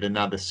that with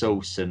another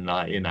source, and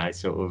like, you know,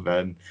 sort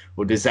of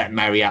or does that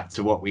marry up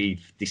to what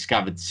we've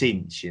discovered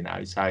since, you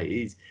know? So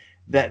it's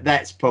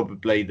that's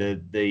probably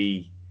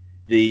the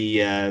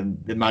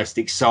most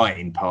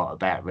exciting part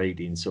about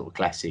reading sort of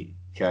classic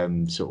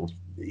sort of,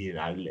 you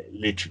know,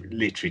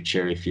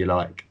 literature, if you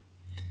like.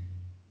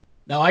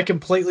 No, I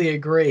completely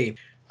agree.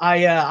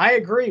 I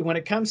agree. When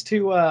it comes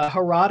to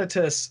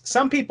Herodotus,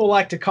 some people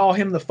like to call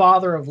him the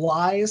father of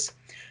lies.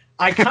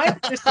 I kind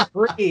of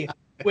disagree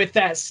with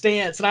that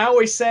stance, and I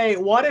always say,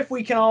 what if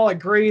we can all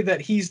agree that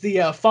he's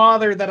the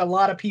father that a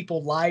lot of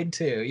people lied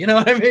to? You know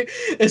what I mean?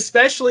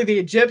 Especially the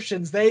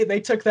Egyptians. They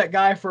took that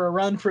guy for a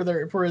run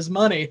for his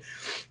money.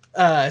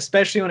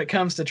 Especially when it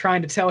comes to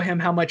trying to tell him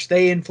how much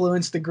they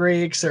influenced the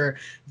Greeks, or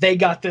they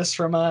got this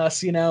from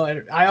us, you know.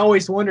 And I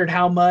always wondered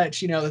how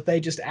much, you know, that they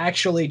just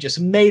actually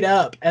just made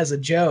up as a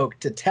joke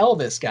to tell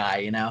this guy,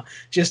 you know,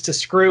 just to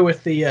screw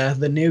with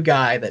the new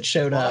guy that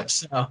showed up.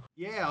 So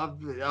yeah,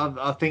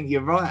 I think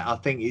you're right. I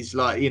think it's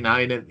like, you know,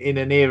 in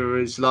an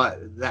era as like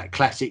that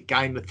classic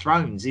Game of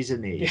Thrones,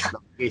 isn't it? It's,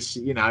 like, it's,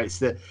 you know, it's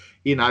the,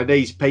 you know,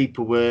 these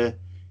people were,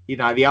 you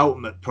know, the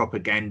ultimate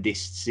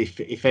propagandists.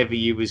 If ever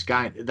you was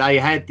going, they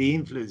had the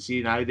influence.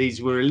 You know,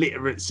 these were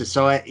illiterate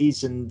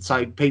societies, and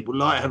so people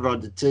like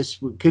Herodotus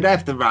could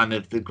have the run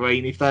of the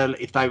green if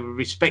they were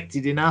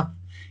respected enough.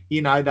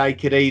 You know, they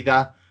could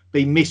either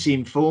be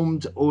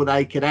misinformed, or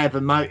they could have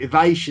a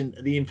motivation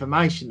to the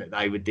information that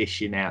they were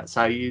dishing out.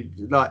 So you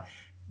like,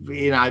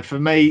 you know, for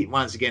me,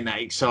 once again, that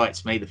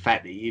excites me, the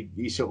fact that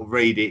you sort of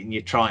read it and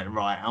you're trying to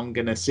write, I'm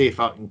going to see if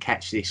I can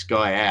catch this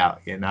guy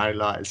out, you know,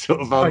 like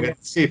sort of, I'm going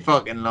to see if I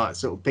can like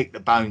sort of pick the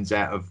bones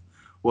out of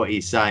what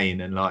he's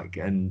saying, and like,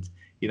 and,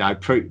 you know,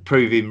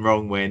 prove him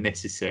wrong where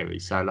necessary.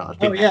 So like, I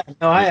think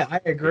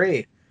I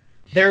agree.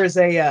 There is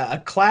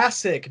a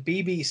classic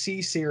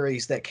BBC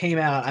series that came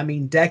out, I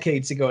mean,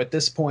 decades ago at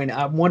this point.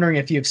 I'm wondering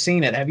if you've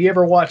seen it. Have you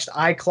ever watched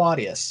I,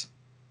 Claudius?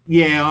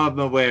 Yeah, I'm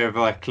aware of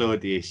I,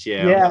 Claudius.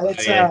 Yeah,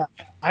 it's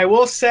I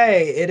will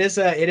say it is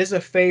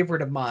a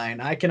favorite of mine.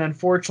 I can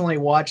unfortunately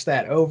watch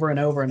that over and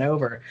over and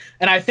over.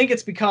 And I think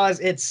it's because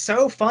it's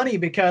so funny,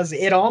 because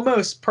it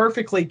almost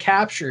perfectly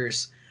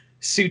captures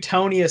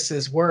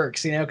Suetonius's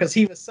works, you know, because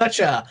he was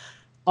such a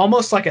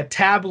almost like a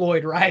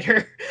tabloid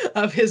writer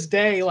of his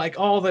day, like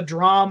all the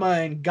drama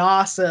and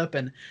gossip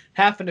and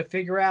having to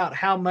figure out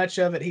how much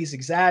of it he's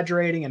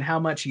exaggerating and how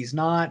much he's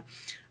not.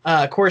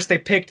 Of course, they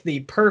picked the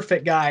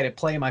perfect guy to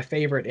play my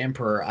favorite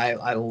emperor.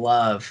 I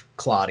love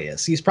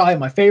Claudius. He's probably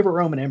my favorite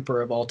Roman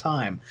emperor of all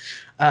time.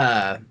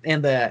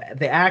 And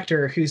the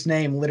actor whose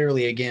name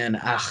literally, again,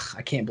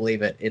 I can't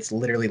believe it. It's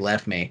literally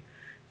left me.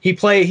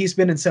 He's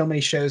been in so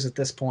many shows at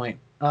this point.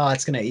 Oh,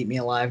 it's gonna eat me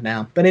alive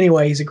now. But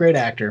anyway, he's a great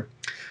actor.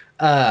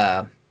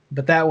 But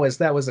that was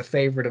a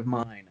favorite of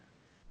mine.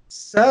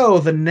 So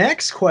the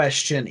next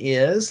question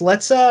is,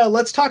 let's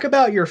talk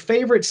about your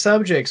favorite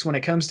subjects when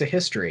it comes to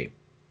history.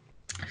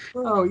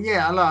 Well,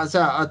 yeah, like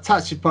I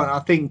touched upon, I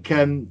think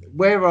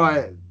where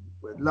I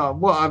like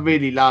what I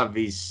really love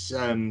is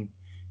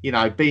you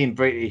know, being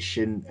British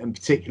and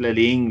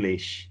particularly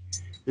English.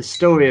 The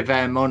story of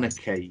our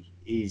monarchy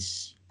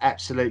is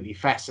absolutely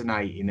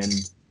fascinating,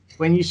 and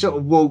when you sort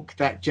of walk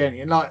that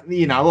journey, and like,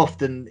 you know,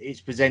 often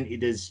it's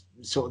presented as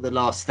sort of the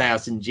last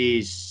 1,000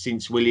 years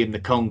since William the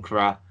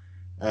Conqueror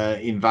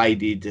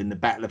invaded and the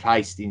Battle of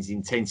Hastings in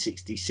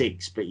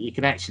 1066, but you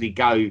can actually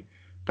go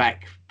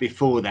back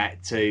before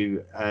that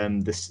to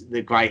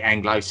the great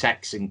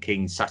Anglo-Saxon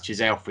kings such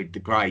as Alfred the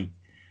Great,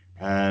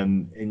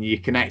 and you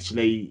can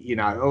actually, you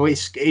know,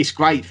 it's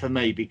great for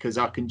me because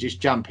I can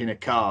just jump in a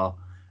car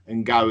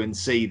and go and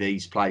see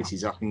these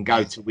places. I can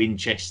go to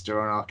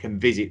Winchester and I can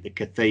visit the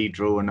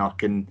cathedral, and I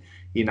can,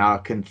 you know, I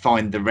can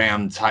find the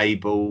Round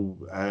Table,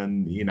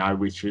 you know,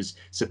 which was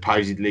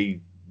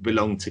supposedly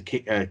belonged to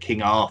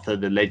King Arthur,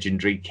 the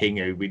legendary king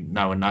who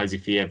no one knows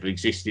if he ever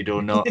existed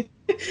or not.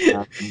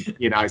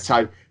 You know,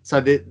 so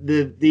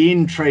the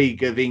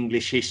intrigue of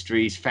English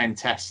history is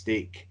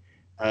fantastic.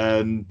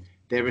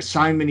 There are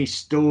so many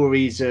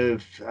stories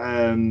of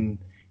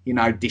you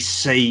know,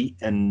 deceit,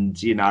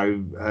 and you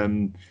know,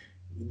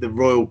 the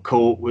royal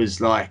court was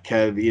like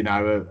you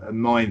know, a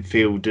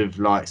minefield of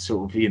like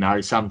sort of, you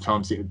know,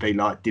 sometimes it would be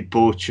like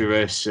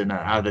debaucherous, and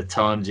at other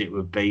times it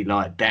would be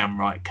like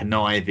downright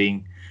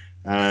conniving.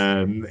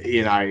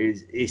 You know,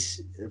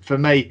 it's for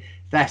me,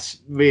 that's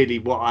really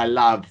what I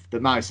love the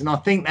most, and I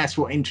think that's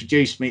what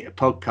introduced me to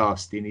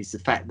podcasting, is the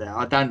fact that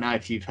I don't know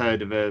if you've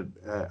heard of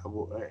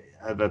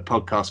a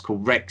podcast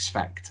called Rex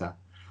Factor.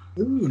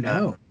 Ooh,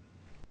 no.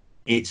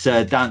 It's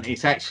done.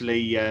 It's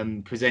actually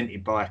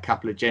presented by a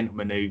couple of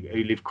gentlemen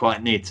who live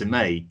quite near to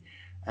me,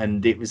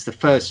 and it was the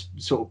first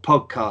sort of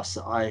podcast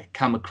that I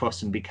come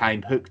across and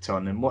became hooked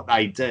on. And what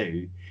they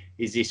do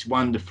is this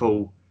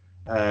wonderful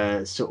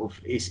sort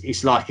of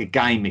it's like a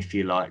game, if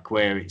you like,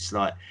 where it's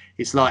like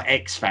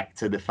X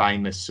Factor, the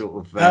famous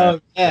sort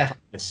of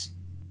famous,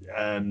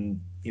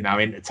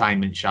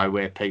 entertainment show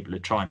where people are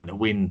trying to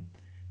win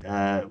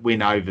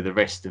over the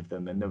rest of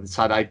them, and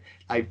so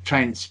they've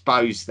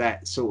transposed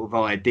that sort of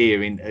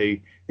idea into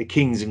the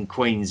kings and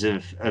queens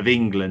of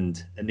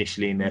England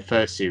initially in their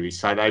first series.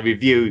 So they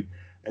review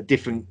a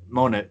different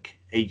monarch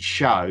each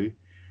show,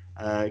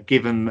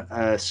 give them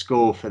a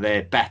score for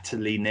their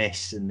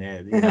battliness and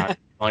their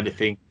kind of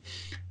thing,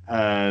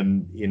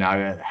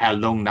 how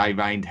long they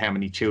reigned, how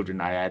many children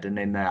they had, and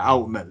then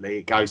ultimately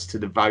it goes to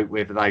the vote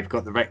whether they've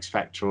got the Rex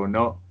Factor or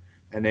not.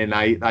 And then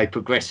they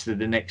progress to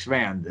the next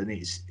round, and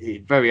it's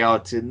very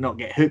hard to not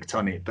get hooked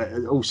on it.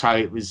 But also,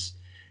 it was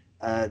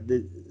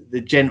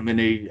the gentleman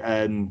who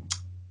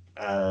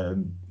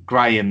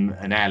Graham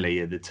and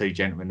Ali are the two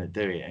gentlemen that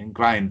do it, and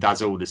Graham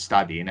does all the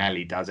studying.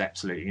 Ali does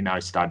absolutely no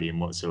studying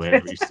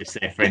whatsoever. He's just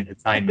there for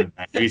entertainment.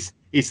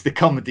 It's the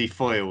comedy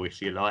foil,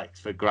 if you like,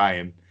 for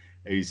Graham,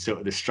 who's sort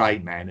of the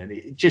straight man, and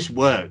it just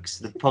works.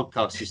 The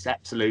podcast just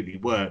absolutely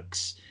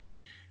works,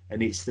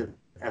 and it's a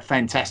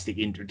fantastic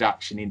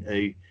introduction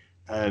into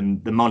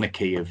the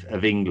monarchy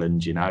of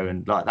England,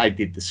 and like they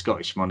did the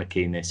Scottish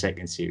monarchy in their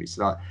second series.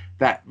 Like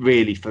that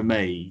really, for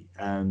me,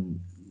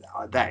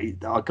 that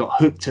I got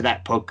hooked to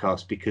that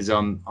podcast because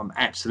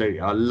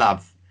I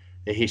love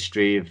the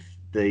history of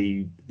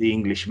the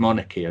English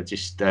monarchy. I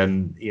just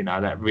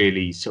that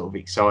really sort of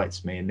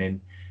excites me. And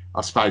then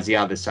I suppose the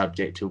other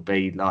subject will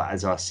be, like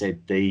as I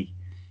said, the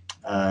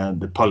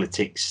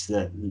politics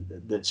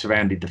that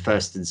surrounded the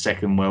First and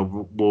Second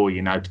World War,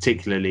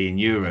 particularly in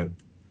Europe.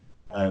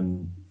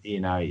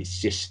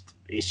 It's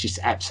just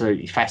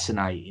absolutely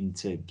fascinating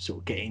to sort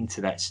of get into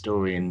that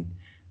story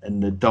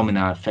and the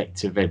domino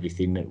effect of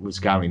everything that was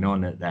going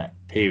on at that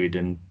period.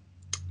 And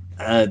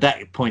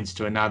that points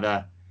to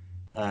another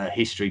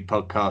history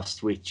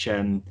podcast, which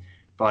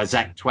by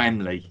Zach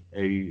Twamley,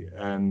 who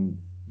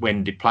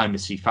When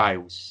Diplomacy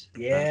Fails.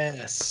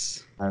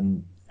 Yes.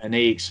 And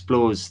he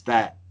explores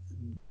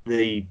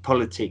the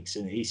politics,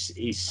 and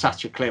he's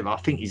such a clever. I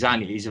think he's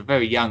a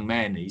very young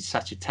man. He's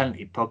such a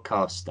talented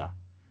podcaster.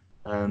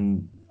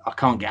 I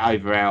can't get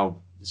over how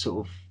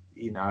sort of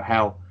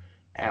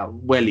how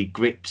well he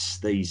grips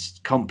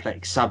these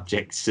complex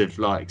subjects of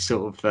like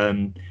sort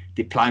of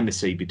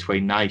diplomacy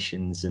between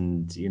nations,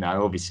 and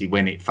obviously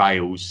when it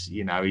fails,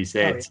 he's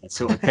there to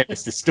sort of tell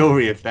us the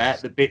story of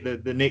that, the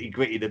nitty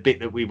gritty, the bit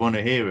that we want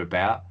to hear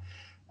about.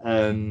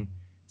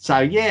 So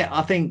yeah,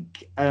 I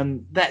think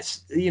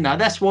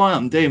that's why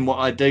I'm doing what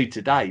I do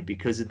today,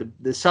 because of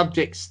the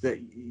subjects that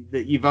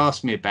you've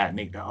asked me about,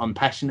 Nick, that I'm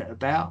passionate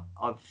about.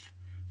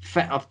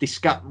 I've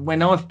discovered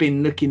when I've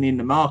been looking in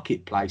the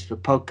marketplace for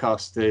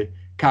podcasts to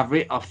cover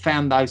it, I've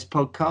found those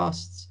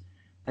podcasts,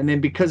 and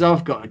then because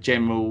I've got a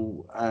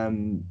general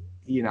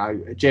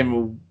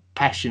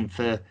passion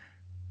for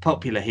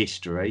popular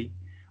history,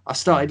 I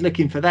started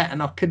looking for that,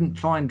 and I couldn't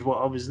find what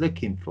I was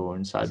looking for,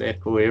 and so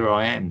therefore here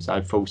I am.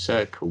 So full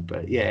circle.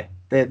 But yeah,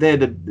 they're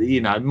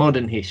the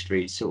modern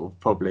history is sort of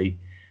probably,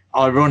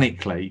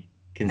 ironically,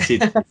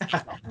 considered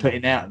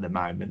putting out at the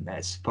moment.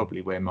 That's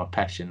probably where my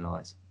passion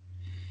lies.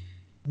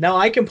 No,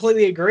 I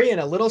completely agree. And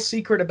a little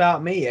secret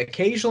about me,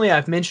 occasionally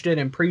I've mentioned it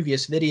in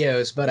previous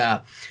videos,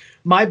 but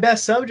my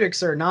best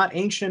subjects are not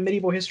ancient and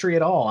medieval history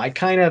at all. I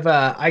kind of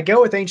I go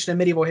with ancient and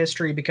medieval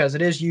history because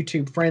it is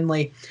YouTube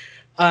friendly.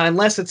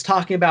 Unless it's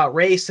talking about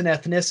race and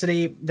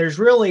ethnicity, there's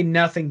really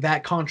nothing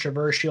that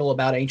controversial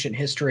about ancient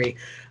history,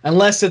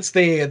 unless it's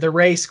the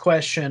race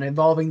question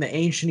involving the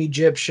ancient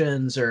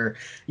Egyptians or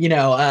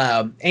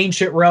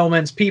ancient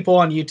Romans. People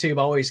on YouTube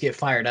always get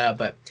fired up,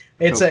 but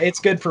it's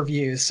good for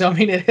views. So I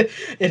mean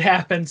it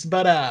happens.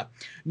 But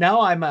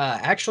now I'm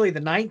actually the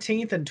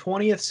 19th and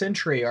 20th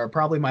century are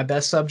probably my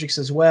best subjects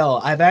as well.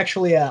 I've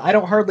actually I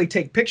don't hardly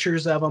take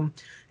pictures of them.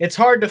 It's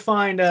hard to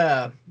find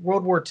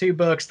World War II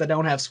books that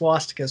don't have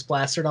swastikas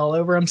plastered all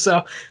over them,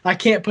 so I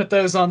can't put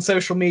those on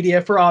social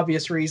media for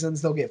obvious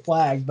reasons. They'll get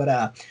flagged.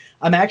 But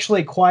I'm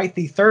actually quite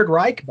the Third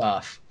Reich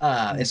buff,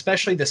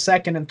 especially the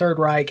Second and Third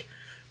Reich.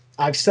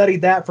 I've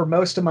studied that for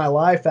most of my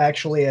life,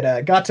 actually.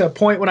 It got to a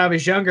point when I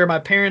was younger, my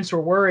parents were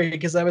worried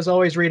because I was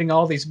always reading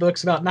all these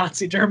books about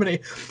Nazi Germany.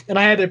 And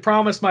I had to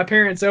promise my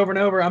parents over and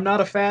over, I'm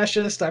not a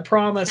fascist. I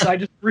promise. I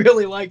just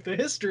really like the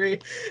history.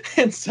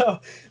 And so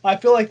I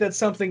feel like that's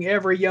something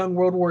every young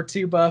World War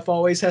II buff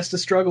always has to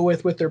struggle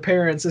with their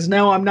parents is,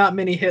 no, I'm not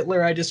mini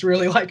Hitler. I just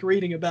really like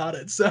reading about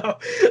it. So,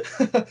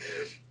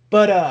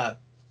 but,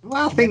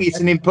 well, I think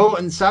it's an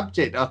important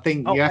subject. I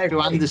think you have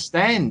to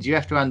understand. You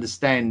have to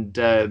understand,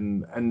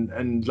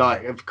 and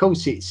like, of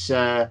course, it's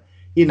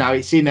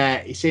it's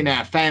in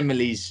our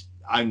family's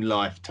own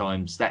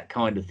lifetimes, that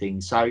kind of thing.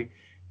 So,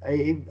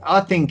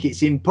 I think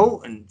it's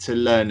important to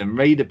learn and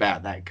read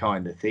about that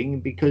kind of thing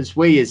because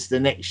we, as the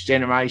next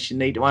generation,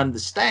 need to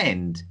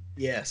understand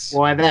Yes.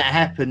 why that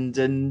happened,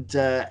 and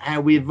how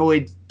we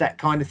avoid that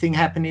kind of thing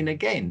happening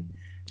again.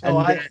 Oh,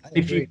 And I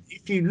agree.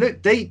 if you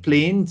look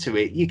deeply into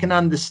it, you can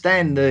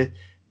understand it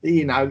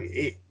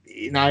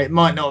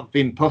might not have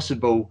been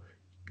possible,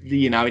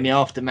 in the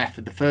aftermath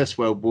of the First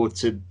World War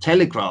to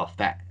telegraph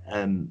that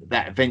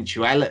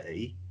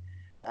eventuality,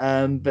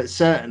 but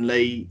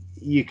certainly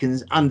you can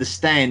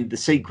understand the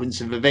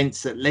sequence of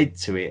events that led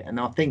to it. And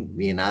I think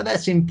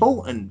that's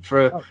important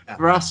Oh, yeah.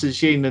 for us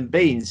as human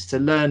beings to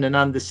learn and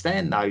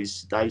understand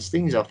those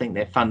things. I think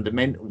they're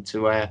fundamental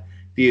to our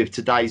view of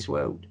today's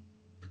world.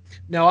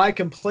 No, I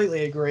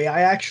completely agree.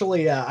 I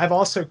actually, I've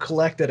also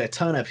collected a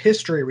ton of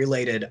history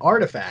related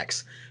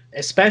artifacts,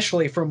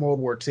 especially from World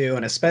War II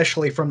and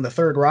especially from the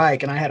Third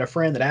Reich. And I had a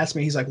friend that asked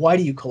me, he's like, why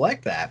do you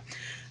collect that?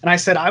 And I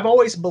said, I've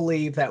always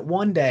believed that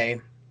one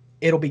day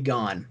it'll be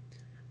gone.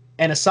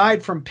 And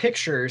aside from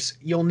pictures,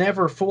 you'll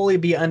never fully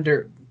be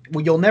able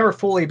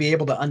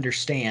to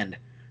understand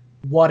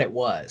what it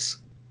was.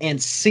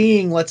 And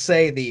seeing, let's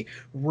say, the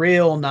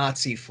real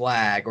Nazi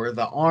flag or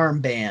the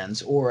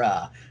armbands or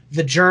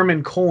the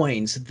German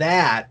coins,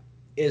 that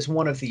is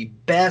one of the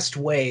best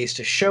ways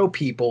to show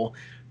people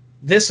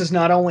this is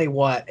not only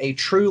what a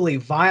truly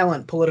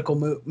violent political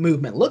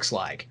movement looks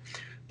like,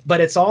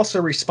 but it's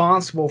also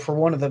responsible for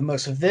one of the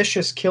most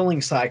vicious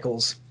killing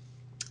cycles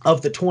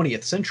of the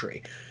 20th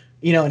century.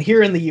 And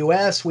here in the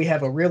US, we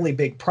have a really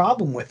big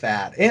problem with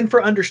that. And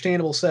for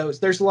understandable so,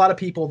 there's a lot of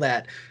people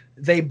that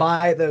they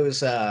buy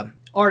those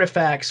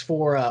artifacts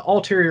for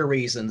ulterior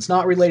reasons,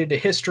 not related to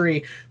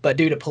history, but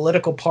due to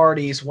political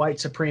parties, white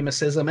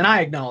supremacism. And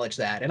I acknowledge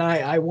that. And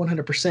I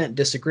 100%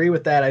 disagree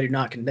with that. I do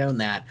not condone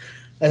that.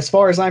 As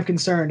far as I'm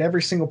concerned,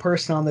 every single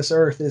person on this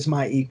earth is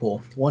my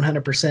equal,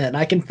 100%. And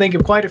I can think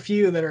of quite a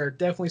few that are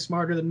definitely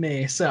smarter than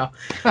me. So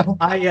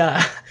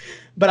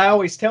but I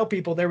always tell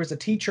people there was a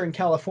teacher in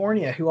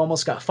California who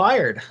almost got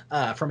fired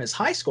from his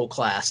high school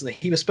class.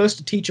 He was supposed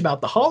to teach about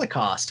the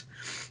Holocaust.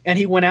 And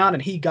he went out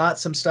and he got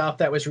some stuff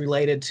that was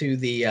related to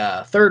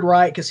the Third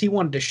Reich because he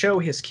wanted to show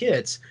his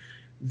kids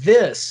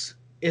this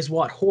is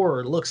what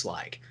horror looks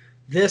like.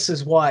 This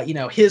is what,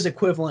 his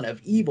equivalent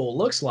of evil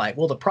looks like.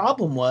 Well, the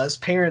problem was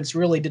parents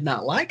really did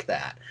not like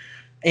that.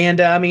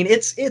 And I mean,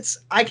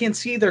 I can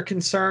see their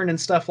concern and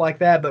stuff like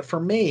that. But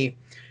for me,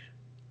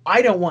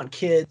 I don't want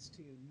kids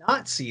to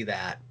not see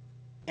that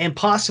and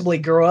possibly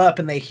grow up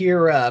and they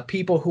hear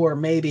people who are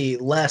maybe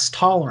less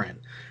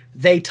tolerant.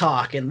 They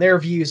talk and their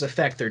views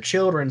affect their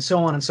children, so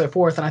on and so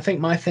forth. And I think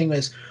my thing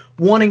is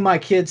wanting my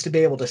kids to be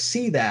able to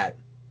see that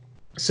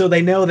so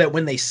they know that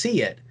when they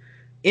see it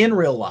in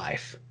real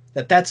life,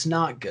 that's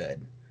not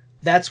good.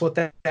 That's what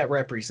that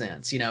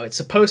represents. It's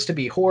supposed to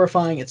be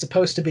horrifying. It's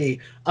supposed to be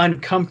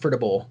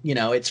uncomfortable.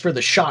 It's for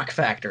the shock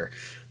factor.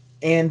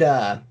 And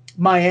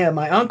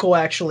my uncle,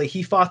 actually,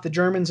 he fought the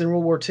Germans in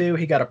World War II.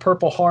 He got a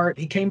Purple Heart.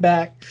 He came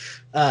back.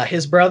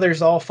 His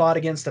brothers all fought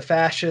against the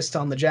fascists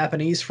on the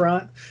Japanese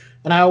front.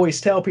 And I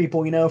always tell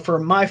people, for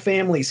my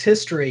family's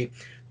history,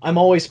 I'm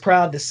always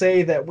proud to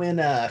say that when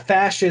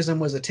fascism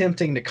was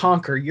attempting to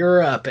conquer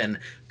Europe and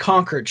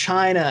conquer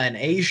China and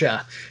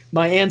Asia,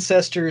 my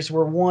ancestors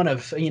were one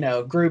of,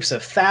 groups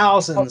of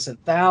thousands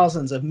and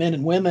thousands of men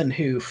and women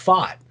who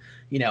fought,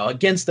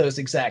 against those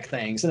exact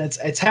things. And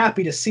it's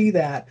happy to see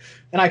that.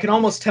 And I can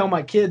almost tell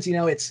my kids,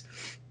 it's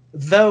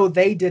though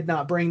they did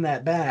not bring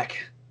that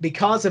back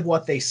because of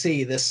what they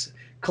see, this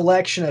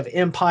collection of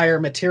empire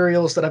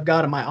materials that I've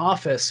got in my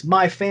office,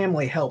 my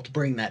family helped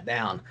bring that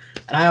down.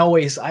 And I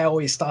always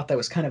thought that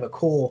was kind of a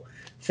cool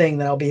thing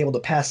that I'll be able to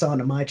pass on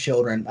to my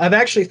children. I've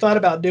actually thought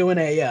about doing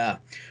a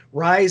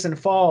rise and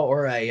fall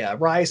or a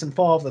rise and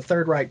fall of the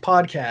Third Reich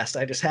podcast.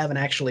 I just haven't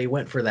actually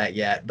went for that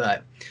yet,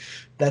 but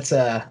that's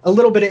a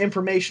little bit of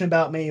information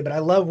about me. But I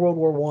love World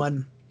War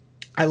I.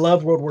 I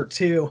love World War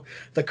II.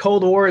 The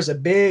Cold War is a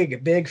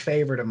big, big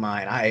favorite of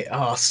mine.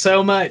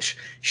 So much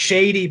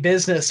shady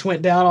business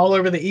went down all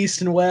over the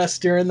East and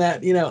West during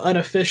that,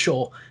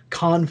 unofficial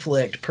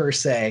conflict per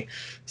se.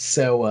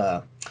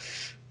 So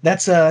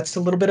that's a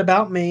little bit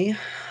about me.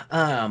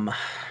 I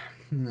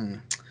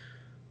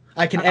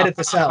can edit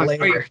this out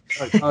later.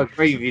 I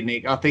agree with you,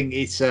 Nick. I think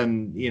it's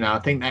I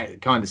think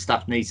that kind of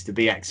stuff needs to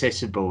be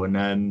accessible,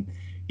 and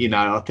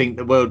I think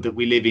the world that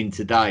we live in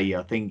today,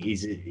 I think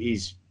is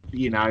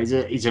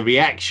a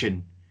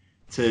reaction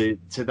to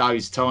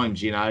those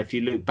times. If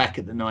you look back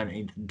at the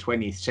 19th and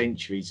 20th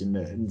centuries,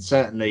 and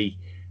certainly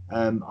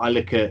I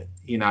look at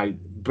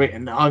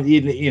Britain.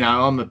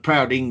 I'm a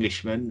proud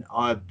Englishman.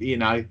 Oh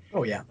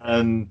yeah.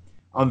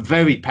 I'm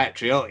very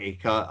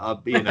patriotic.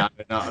 Not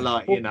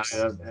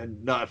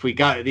if we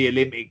go to the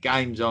Olympic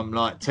Games, I'm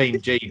like Team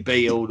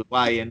GB all the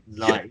way, and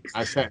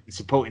I certainly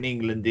supporting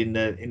England in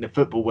the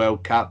Football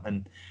World Cup,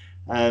 and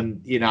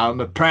I'm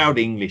a proud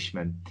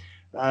Englishman.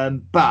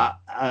 But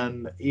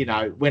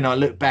when I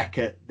look back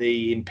at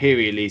the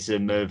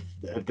imperialism of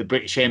the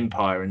British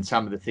Empire and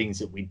some of the things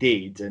that we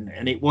did,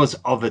 and it was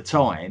of a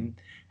time.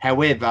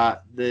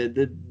 However,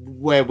 the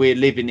where we're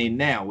living in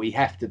now, we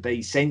have to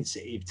be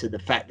sensitive to the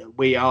fact that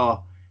we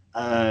are,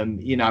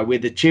 we're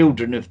the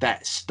children of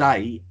that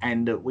state,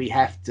 and that we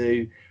have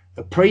to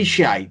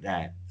appreciate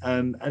that.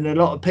 And a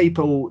lot of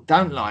people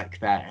don't like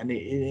that, and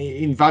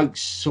it invokes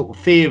sort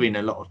of fear in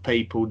a lot of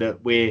people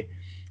that we're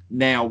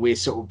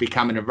sort of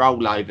becoming a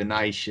rollover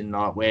nation,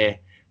 like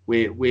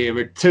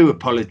we're too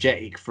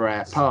apologetic for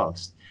our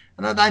past.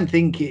 And I don't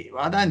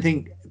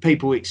think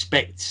people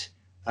expect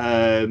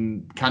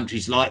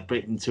countries like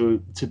Britain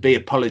to be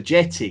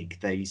apologetic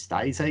these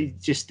days. They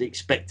just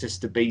expect us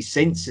to be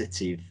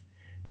sensitive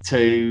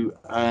to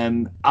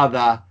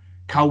other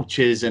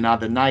cultures and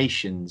other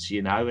nations,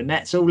 and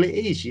that's all it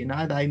is.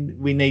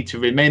 We need to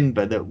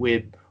remember that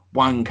we're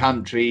one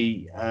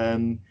country,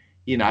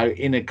 in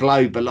a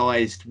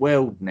globalized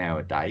world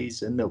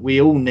nowadays, and that we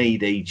all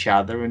need each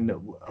other, and that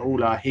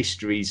all our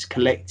histories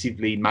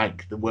collectively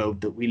make the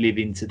world that we live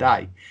in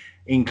today,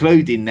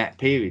 including that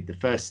period, the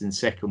First and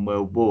Second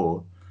World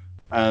War.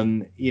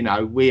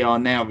 We are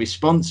now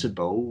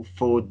responsible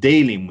for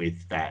dealing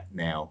with that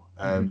now.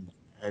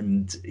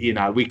 And,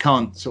 we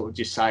can't sort of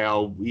just say,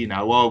 oh,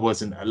 I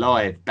wasn't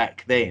alive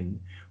back then.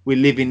 We're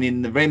living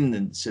in the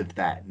remnants of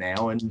that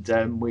now.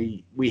 And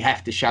we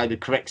have to show the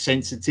correct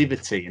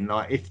sensitivity. And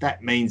like, if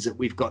that means that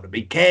we've got to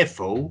be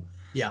careful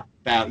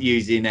about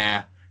using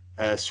our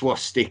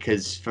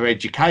swastikas for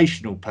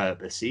educational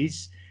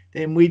purposes,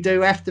 then we do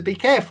have to be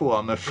careful,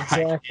 I'm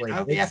afraid. Exactly.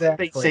 We have to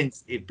be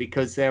sensitive,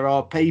 because there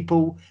are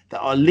people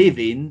that are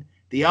living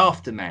the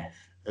aftermath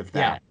of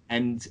that.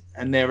 And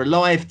they're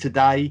alive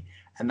today,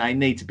 and they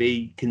need to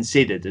be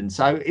considered. And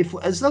so,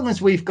 as long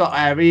as we've got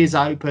our ears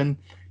open,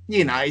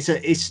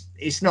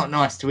 it's not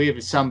nice to hear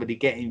of somebody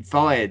getting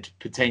fired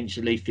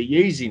potentially for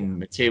using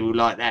material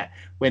like that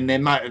when their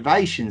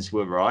motivations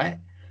were right.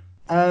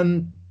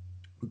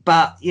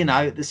 But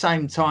at the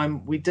same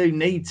time, we do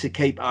need to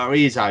keep our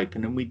ears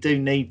open, and we do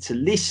need to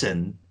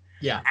listen,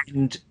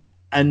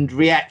 and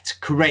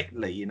react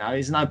correctly.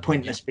 There's no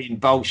point in us being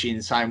bullshit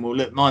and saying, well,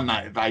 look, my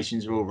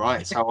motivations are all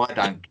right, so I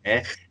don't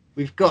care.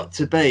 We've got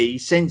to be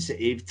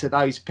sensitive to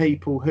those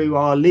people who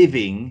are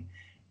living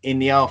in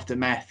the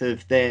aftermath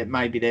of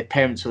maybe their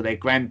parents or their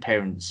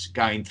grandparents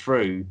going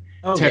through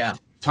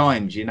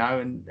times,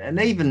 and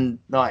even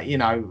like,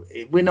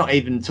 we're not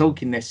even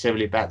talking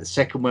necessarily about the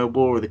Second World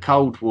War or the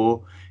Cold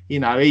War,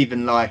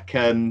 even like,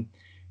 one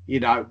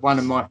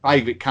of my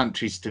favourite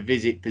countries to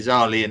visit,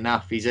 bizarrely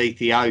enough, is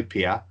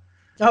Ethiopia.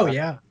 Oh,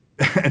 yeah.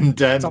 And,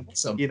 that's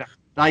awesome.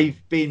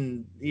 They've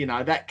been,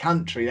 that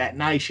country, that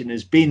nation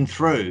has been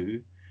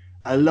through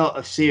a lot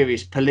of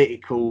serious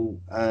political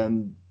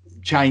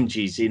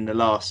changes in the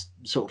last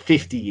sort of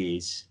 50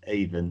 years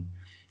even.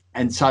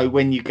 And so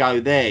when you go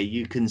there,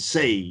 you can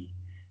see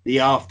the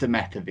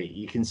aftermath of it.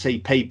 You can see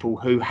people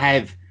who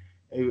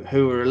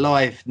are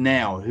alive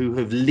now, who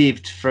have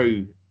lived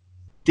through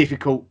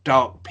difficult,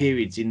 dark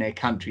periods in their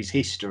country's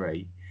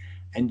history.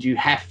 And you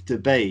have to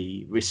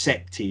be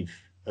receptive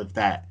of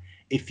that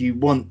if you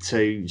want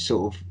to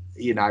sort of,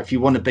 if you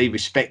want to be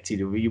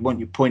respected, or you want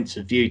your points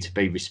of view to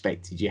be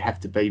respected, you have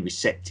to be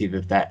receptive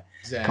of that.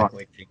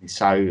 Exactly. Kind of thing.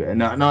 So,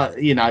 and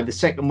I, the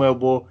Second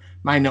World War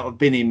may not have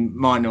been in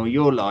mine or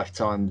your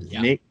lifetime,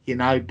 Nick,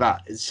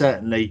 but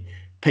certainly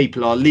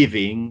people are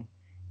living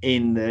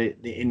in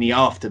the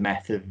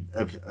aftermath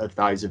of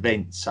those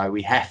events. So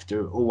we have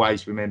to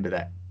always remember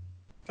that.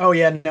 Oh,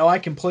 yeah, no, I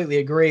completely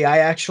agree. I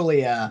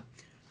actually,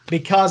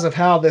 because of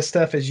how this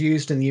stuff is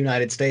used in the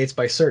United States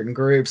by certain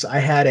groups, I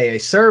had a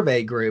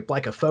survey group,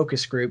 like a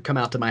focus group, come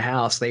out to my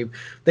house.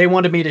 They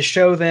wanted me to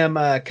show them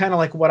kind of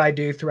like what I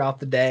do throughout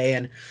the day.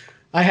 And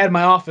I had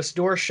my office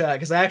door shut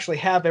because I actually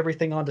have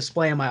everything on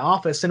display in my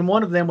office. And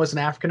one of them was an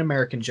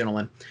African-American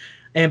gentleman.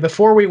 And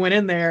before we went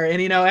in there, and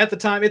at the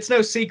time, it's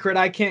no secret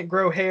I can't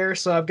grow hair,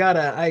 so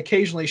I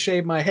occasionally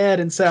shave my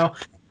head. And so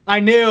I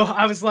knew,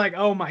 I was like,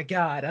 oh my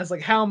God. I was like,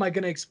 how am I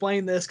going to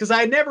explain this? Because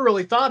I never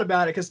really thought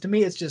about it, because to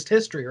me, it's just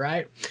history,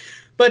 right?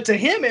 But to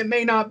him, it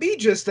may not be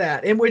just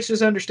that, and which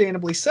is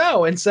understandably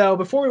so. And so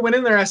before we went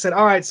in there, I said,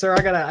 all right, sir,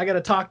 I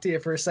gotta talk to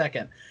you for a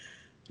second.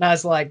 And I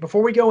was like,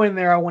 before we go in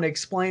there, I want to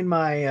explain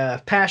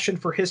my passion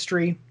for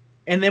history.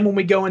 And then when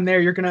we go in there,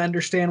 you're going to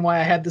understand why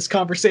I had this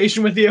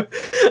conversation with you.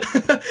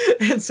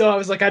 And so I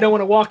was like, I don't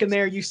want to walk in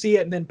there, you see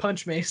it, and then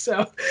punch me.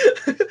 So,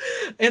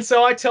 and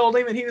so I told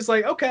him, and he was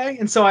like, okay.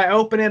 And so I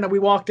opened it, and we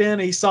walked in,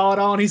 and he saw it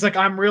all, and he's like,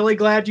 I'm really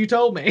glad you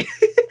told me.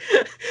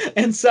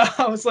 And so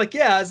I was like,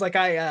 yeah, I was like,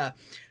 I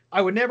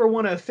would never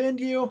want to offend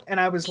you. And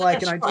I was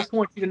like, and I just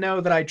want you to know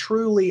that I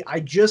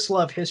just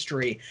love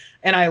history.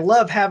 And I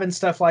love having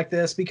stuff like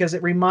this because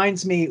it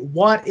reminds me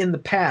what in the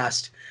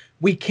past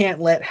we can't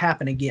let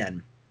happen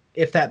again,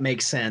 if that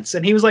makes sense.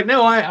 And he was like,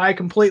 no, I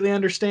completely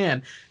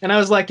understand. And I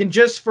was like, and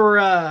just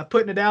for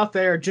putting it out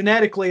there,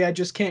 genetically, I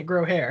just can't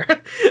grow hair.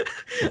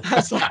 I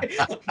was like,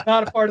 I'm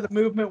not a part of the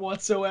movement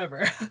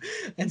whatsoever.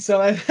 And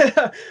so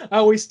I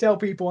always tell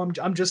people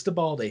I'm just a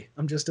baldy.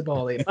 I'm just a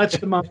baldy, much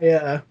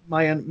to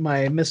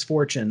my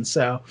misfortune.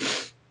 So,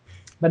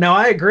 but no,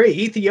 I agree.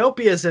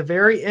 Ethiopia is a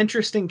very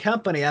interesting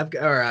country. I've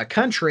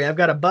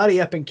got a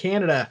buddy up in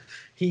Canada.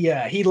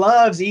 He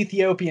loves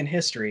Ethiopian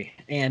history,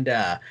 and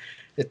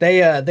that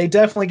they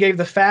definitely gave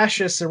the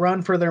fascists a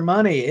run for their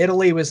money.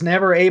 Italy was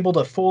never able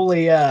to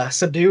fully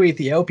subdue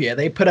Ethiopia.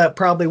 They put up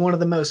probably one of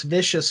the most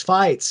vicious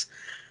fights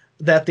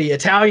that the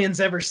Italians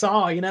ever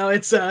saw. You know,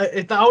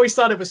 I always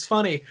thought it was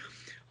funny.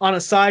 On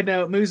a side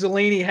note,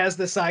 Mussolini has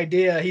this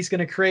idea. He's going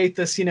to create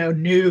this,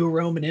 new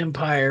Roman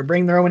Empire,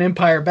 bring the Roman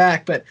Empire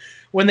back. But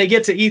when they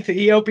get to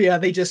Ethiopia,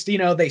 they just, they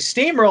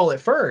steamroll it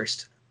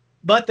first.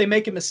 But they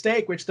make a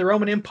mistake, which the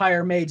Roman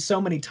Empire made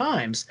so many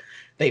times.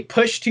 They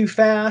push too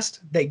fast,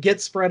 they get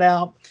spread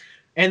out.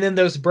 And then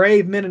those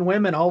brave men and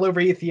women all over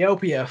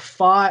Ethiopia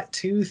fought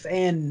tooth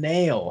and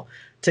nail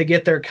to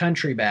get their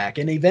country back,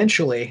 and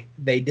eventually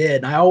they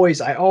did. And I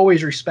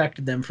always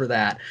respected them for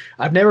that.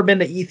 I've never been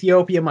to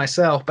Ethiopia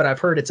myself, but I've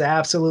heard it's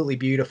absolutely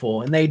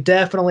beautiful, and they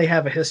definitely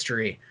have a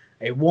history,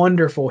 a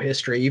wonderful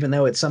history, even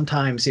though it's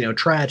sometimes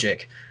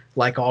tragic,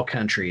 like all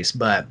countries.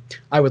 But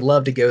I would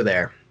love to go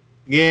there.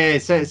 Yeah,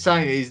 so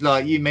it's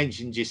like you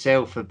mentioned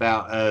yourself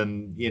about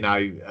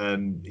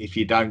if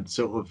you don't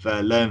sort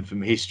of learn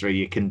from history,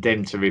 you're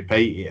condemned to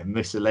repeat it. And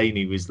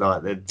Mussolini was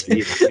like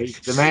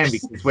the man,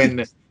 because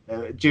when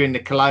during the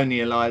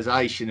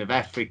colonialization of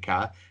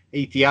Africa,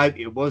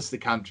 Ethiopia was the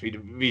country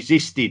that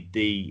resisted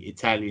the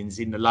Italians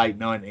in the late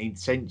 19th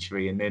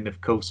century. And then, of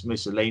course,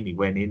 Mussolini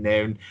went in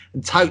there and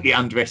totally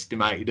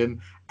underestimated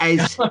them,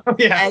 as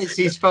as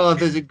his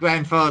fathers and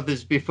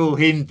grandfathers before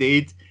him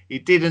did. He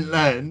didn't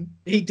learn.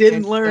 He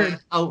didn't learn.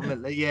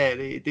 Ultimately, yeah,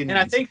 he didn't. And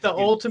I think the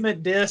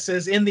ultimate diss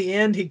is, in the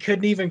end, he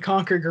couldn't even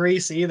conquer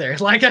Greece either.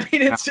 Like, I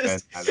mean, it's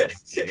just...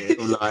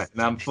 and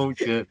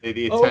unfortunately,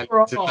 the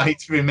Italians are made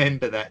to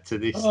remember that to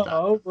this day.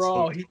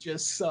 Overall, he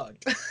just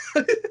sucked.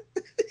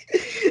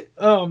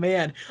 Oh,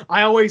 man.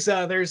 I always...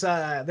 there's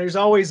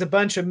always a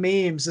bunch of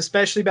memes,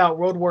 especially about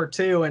World War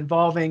II,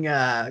 involving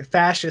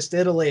fascist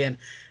Italy. And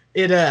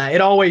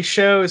it always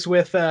shows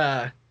with...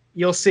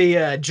 you'll see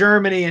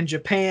Germany and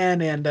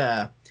Japan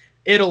and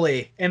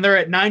Italy, and they're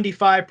at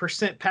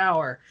 95%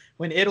 power.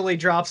 When Italy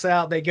drops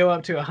out, they go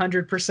up to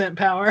 100%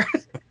 power.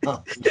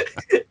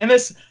 And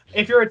this,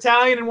 if you're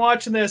Italian and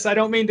watching this, I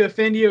don't mean to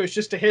offend you. It's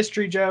just a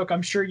history joke.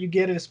 I'm sure you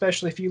get it,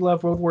 especially if you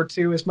love World War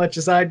II as much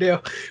as I do.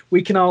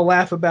 We can all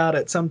laugh about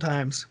it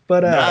sometimes.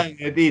 But no,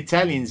 the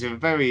Italians are a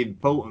very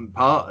important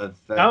part of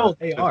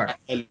they are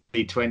early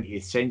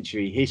 20th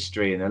century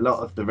history, and a lot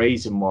of the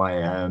reason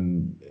why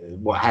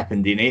what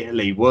happened in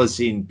Italy was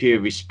in pure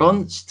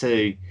response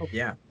to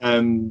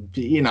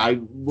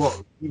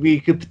what we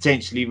could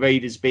potentially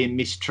read as being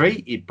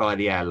mistreated by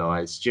the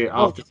Allies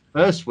after the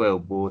First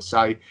World War.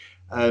 So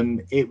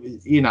it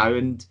was,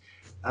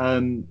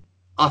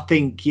 I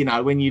think,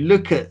 when you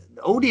look at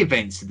all the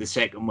events of the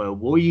Second World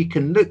War, you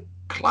can look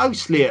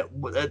closely at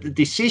the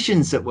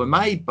decisions that were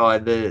made by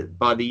the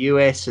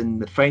US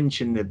and the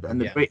French and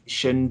the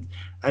British, and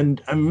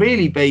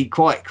really be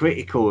quite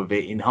critical of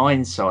it in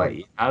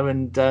hindsight,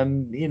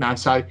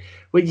 so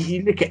when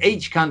you look at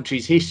each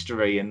country's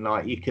history, and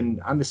like you can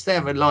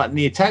understand that, like,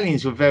 the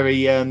Italians were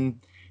very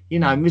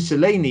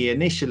Mussolini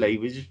initially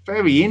was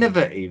very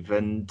innovative,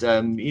 and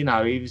he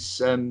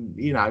was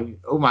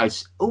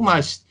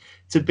almost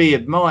to be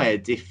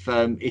admired if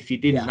you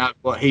didn't know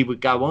what he would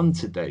go on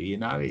to do.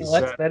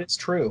 That is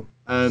true.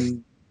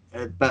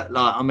 But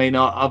like, I mean,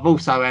 I've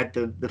also had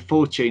the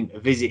fortune to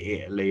visit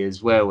Italy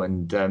as well,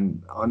 and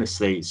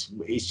honestly,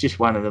 it's just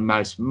one of the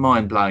most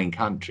mind-blowing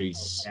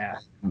countries.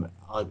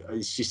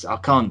 I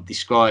can't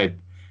describe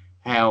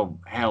how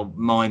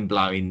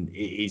mind-blowing it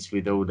is,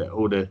 with all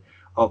the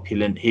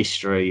opulent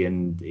history,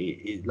 and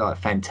like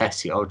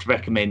fantastic. I would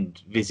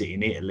recommend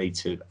visiting Italy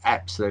to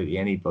absolutely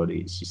anybody.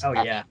 It's just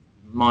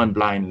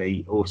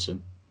mind-blowingly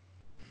awesome.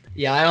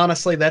 Yeah, I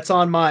honestly, that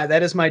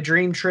is my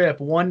dream trip.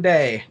 One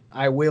day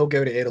I will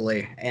go to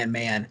Italy, and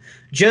man,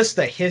 just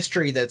the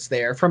history that's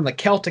there, from the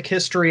Celtic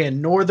history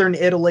in northern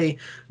Italy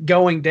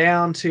going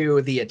down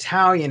to the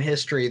Italian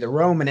history, the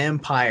Roman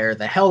Empire,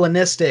 the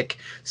Hellenistic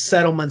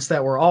settlements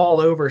that were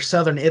all over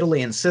southern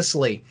Italy and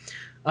Sicily.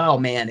 Oh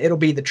man, it'll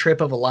be the trip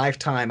of a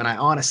lifetime, and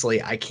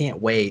I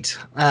can't wait.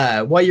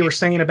 What you were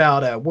saying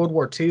about World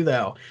War II,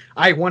 though,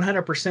 I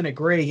 100%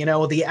 agree.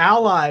 The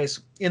Allies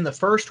in the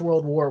First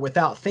World War,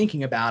 without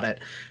thinking about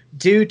it,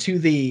 due to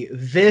the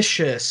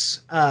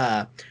vicious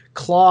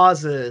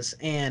clauses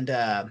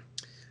and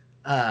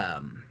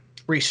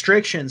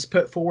restrictions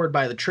put forward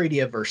by the Treaty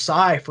of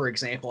Versailles, for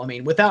example, I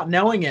mean, without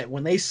knowing it,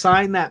 when they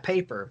signed that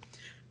paper,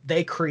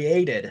 they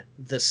created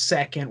the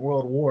Second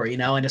World War,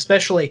 and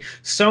especially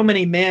so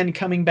many men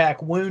coming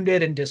back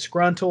wounded and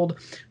disgruntled.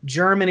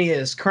 Germany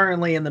is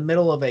currently in the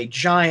middle of a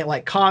giant,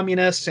 like,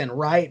 communists and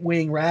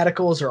right-wing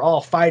radicals are all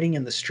fighting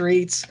in the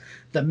streets.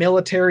 The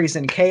military's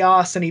in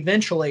chaos, and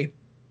eventually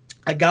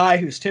a guy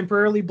who's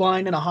temporarily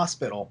blind in a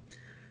hospital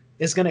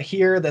is going to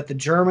hear that the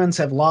Germans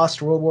have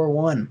lost World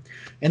War I.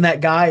 And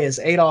that guy is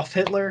Adolf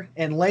Hitler,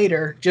 and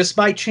later, just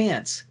by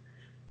chance,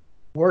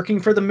 working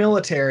for the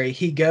military,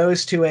 he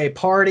goes to a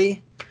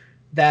party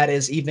that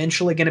is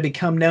eventually going to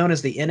become known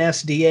as the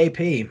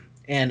NSDAP.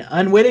 And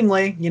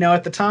unwittingly,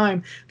 at the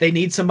time, they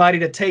need somebody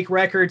to take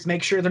records,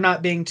 make sure they're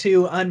not being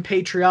too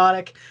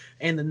unpatriotic.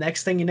 And the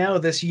next thing you know,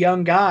 this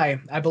young guy,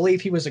 I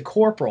believe he was a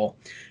corporal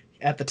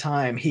at the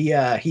time,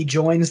 he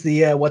joins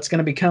the what's going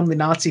to become the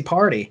Nazi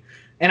Party.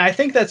 And I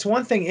think that's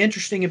one thing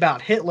interesting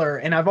about Hitler.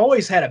 And I've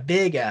always had a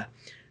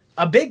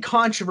big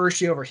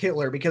controversy over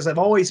Hitler because I've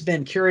always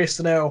been curious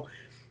to know,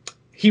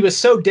 he was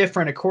so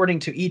different according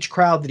to each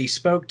crowd that he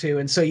spoke to.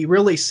 And so you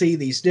really see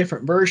these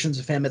different versions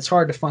of him. It's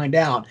hard to find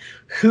out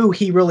who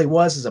he really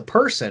was as a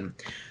person.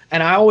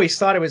 And I always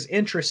thought it was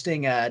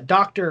interesting.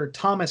 Dr.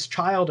 Thomas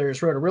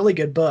Childers wrote a really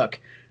good book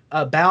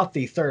about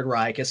the Third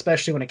Reich,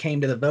 especially when it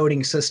came to the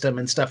voting system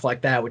and stuff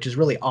like that, which is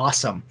really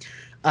awesome.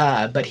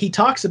 But he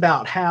talks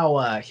about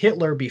how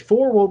Hitler,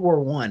 before World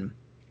War I,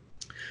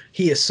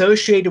 he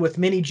associated with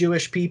many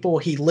Jewish people.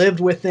 He lived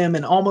with them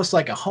in almost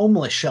like a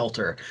homeless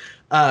shelter.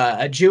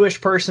 A Jewish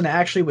person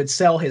actually would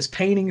sell his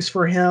paintings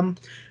for him.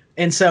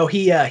 And so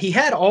he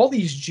had all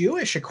these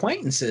Jewish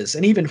acquaintances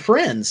and even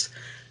friends.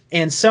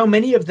 And so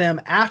many of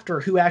them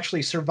who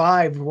actually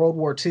survived World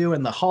War II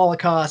and the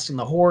Holocaust and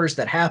the horrors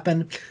that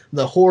happened,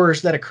 the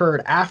horrors that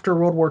occurred after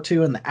World War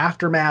II and the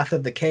aftermath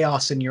of the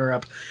chaos in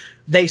Europe,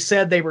 they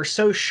said they were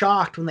so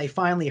shocked when they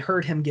finally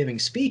heard him giving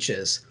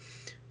speeches,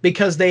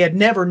 because they had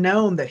never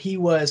known that he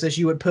was, as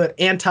you would put,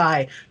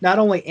 not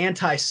only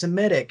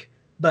anti-Semitic,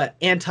 but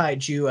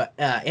anti-Judaic,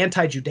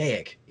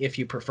 if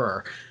you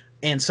prefer.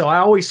 And so I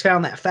always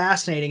found that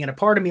fascinating. And a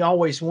part of me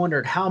always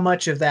wondered how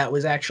much of that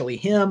was actually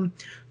him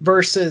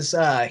versus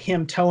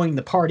him towing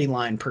the party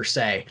line per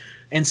se.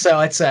 And so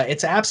it's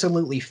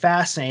absolutely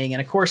fascinating.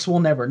 And of course,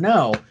 we'll never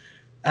know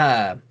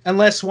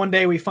unless one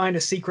day we find a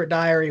secret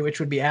diary,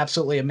 which would be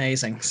absolutely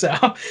amazing. So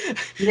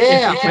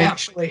yeah,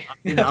 actually,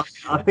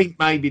 I think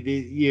maybe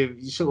you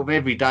sort of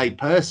everyday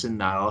person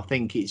though, I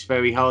think it's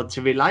very hard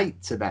to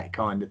relate to that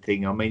kind of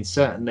thing. I mean,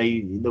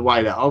 certainly the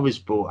way that I was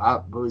brought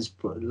up was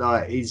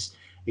like is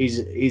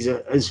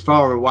as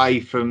far away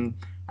from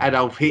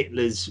Adolf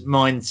Hitler's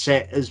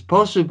mindset as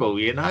possible,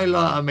 like,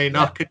 I mean,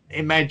 yeah. I couldn't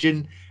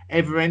imagine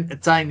ever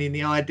entertaining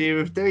the idea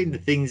of doing the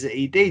things that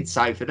he did.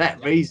 So for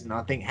that reason,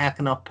 I think, how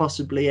can I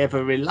possibly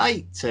ever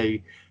relate to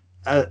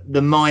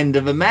the mind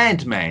of a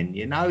madman,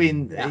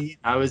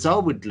 as I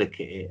would look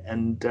at it.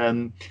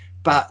 And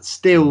but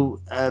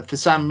still, for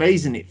some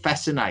reason, it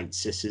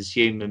fascinates us as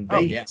human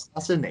beings,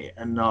 doesn't it?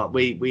 And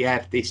we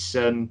have this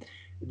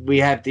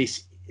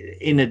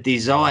inner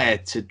desire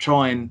to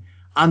try and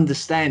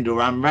understand or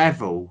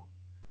unravel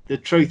the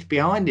truth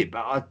behind it.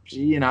 But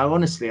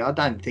honestly, I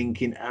don't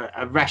think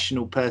a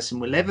rational person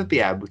will ever be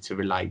able to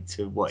relate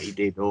to what he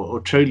did or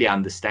truly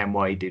understand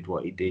why he did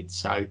what he did.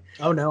 So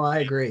no, I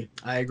agree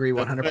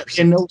 100%.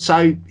 And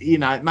also,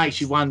 it makes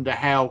you wonder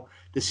how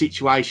the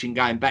situation,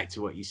 going back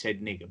to what you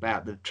said, Nick,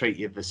 about the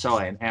Treaty of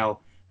Versailles and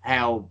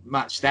how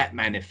much that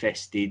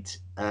manifested,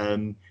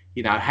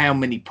 how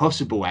many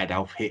possible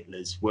Adolf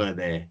Hitlers were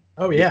there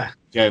in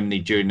Germany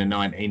during the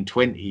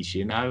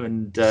 1920s,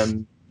 and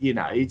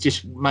it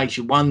just makes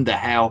you wonder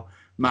how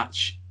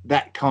much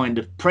that kind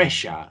of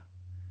pressure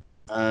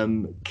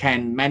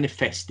can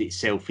manifest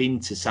itself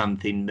into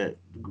something that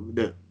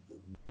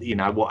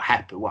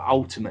what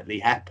ultimately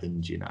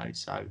happened,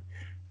 so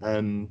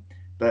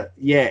but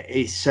yeah,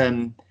 it's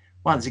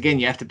once again,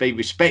 you have to be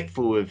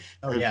respectful of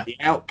the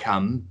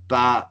outcome,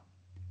 but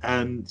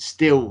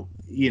still,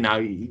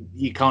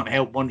 you can't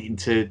help wanting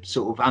to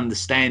sort of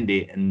understand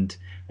it, and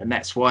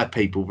that's why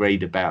people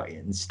read about it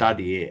and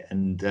study it,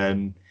 and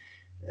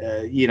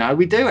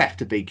we do have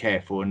to be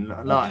careful, and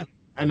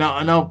and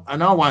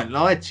I won't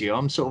lie to you,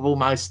 I'm sort of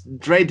almost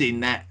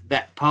dreading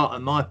that part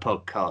of my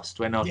podcast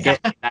when I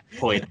get to that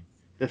point.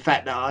 The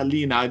fact that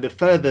the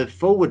further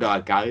forward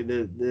I go,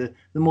 the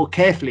more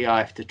carefully I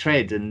have to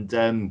tread, and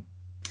I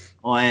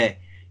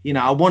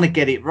want to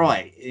get it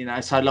right,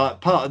 so like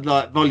part of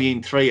like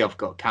volume 3 I've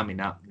got coming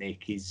up,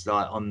 Nick, is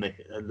like on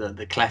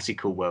the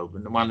classical world,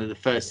 and one of the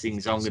first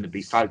things I'm going to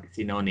be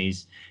focusing on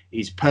is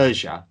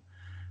Persia,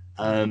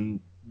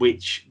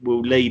 which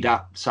will lead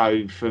up,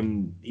 so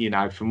from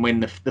when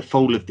the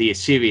fall of the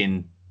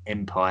Assyrian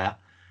Empire,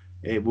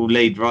 it will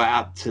lead right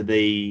up to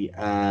the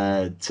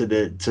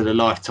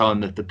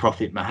lifetime of the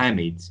Prophet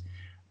Muhammad,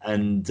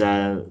 and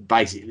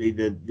basically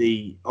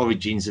the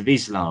origins of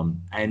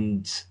Islam.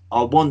 And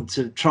I want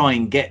to try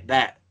and get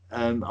that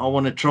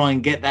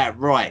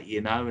right,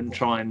 and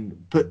try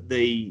and put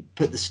the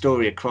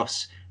story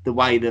across the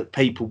way that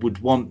people would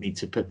want me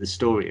to put the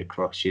story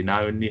across,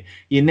 and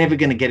you're never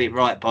going to get it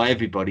right by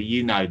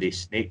everybody.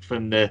 This, Nick,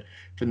 from the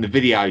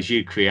videos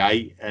you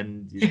create,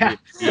 and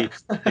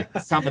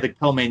some of the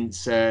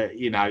comments,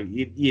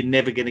 you're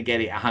never going to get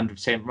it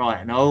 100%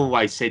 right. And I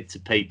always said to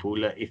people,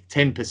 look, if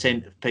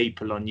 10% of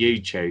people on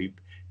YouTube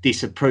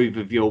disapprove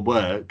of your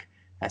work,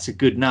 that's a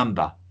good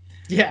number.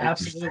 Yeah,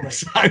 absolutely.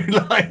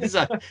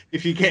 So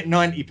if you get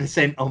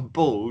 90% on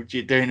board,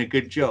 you're doing a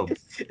good job.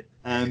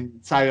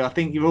 So I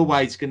think you're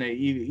always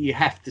you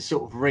have to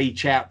sort of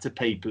reach out to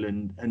people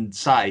and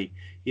say,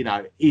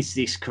 is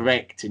this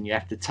correct? And you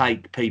have to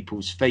take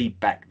people's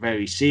feedback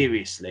very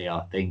seriously,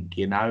 I think,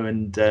 and I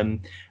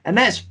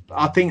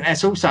think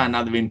that's also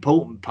another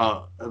important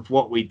part of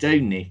what we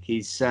do, Nick,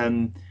 is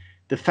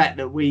the fact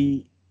that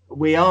we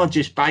we are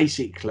just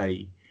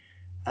basically,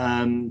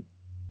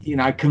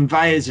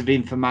 conveyors of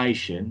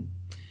information.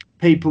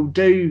 People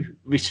do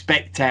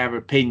respect our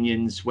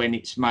opinions when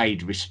it's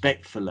made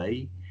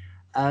respectfully,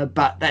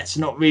 but that's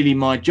not really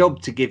my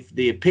job to give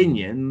the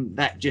opinion.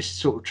 That just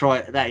sort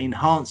of that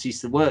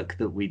enhances the work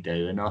that we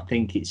do, and I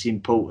think it's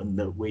important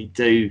that we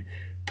do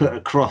put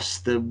across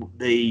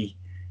the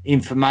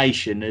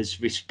information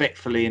as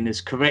respectfully and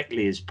as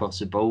correctly as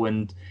possible.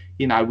 And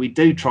we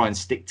do try and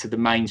stick to the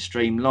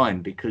mainstream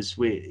line, because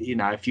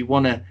if you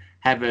want to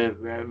have a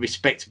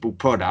respectable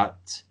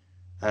product,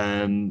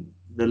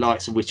 the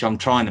likes of which I'm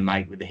trying to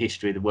make with the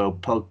History of the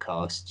World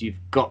podcast,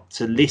 you've got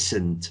to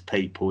listen to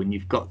people, and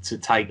you've got to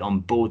take on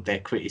board their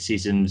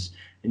criticisms,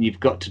 and you've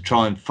got to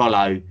try and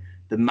follow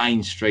the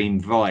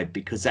mainstream vibe,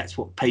 because that's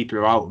what people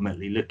are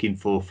ultimately looking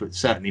for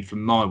certainly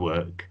from my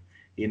work.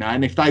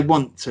 And if they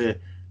want to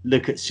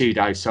look at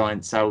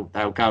pseudoscience,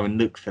 they'll go and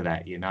look for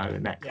that,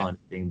 and that kind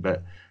of thing.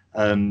 But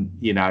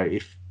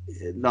if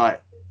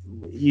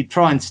you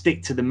try and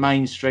stick to the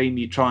mainstream,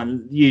 you try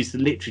and use the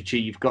literature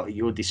you've got at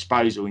your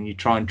disposal, and you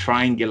try and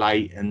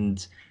triangulate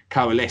and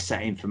coalesce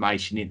that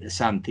information into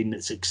something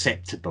that's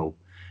acceptable.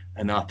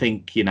 And I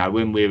think,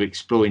 when we're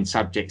exploring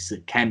subjects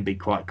that can be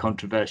quite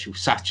controversial,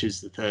 such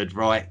as the Third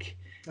Reich,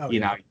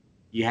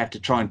 you have to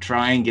try and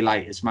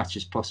triangulate as much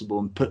as possible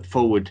and put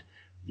forward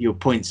your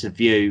points of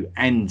view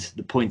and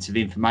the points of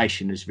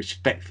information as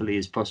respectfully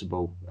as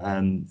possible.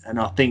 And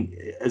I think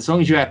as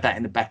long as you have that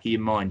in the back of your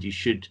mind, you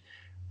should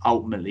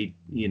ultimately,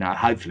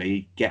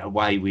 hopefully get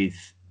away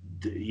with,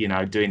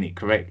 doing it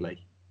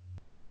correctly.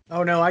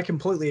 Oh, no, I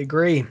completely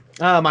agree.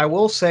 I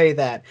will say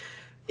that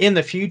in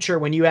the future,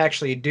 when you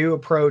actually do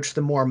approach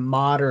the more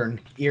modern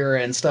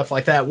era and stuff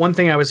like that, one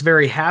thing I was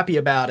very happy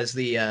about is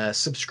the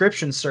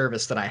subscription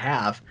service that I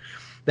have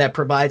that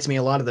provides me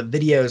a lot of the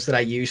videos that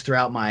I use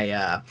throughout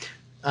my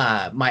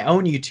my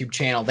own YouTube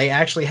channel. They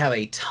actually have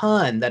a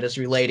ton that is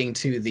relating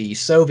to the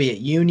Soviet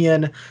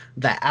Union,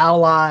 the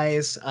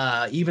Allies,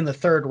 even the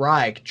Third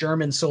Reich,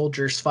 German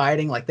soldiers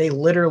fighting. Like, they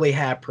literally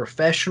have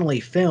professionally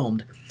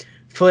filmed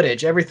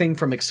footage, everything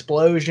from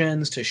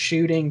explosions to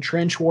shooting,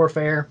 trench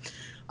warfare.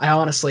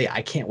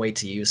 I can't wait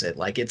to use it.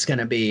 Like, it's going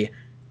to be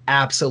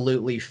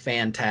absolutely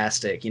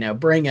fantastic.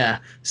 Bring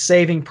a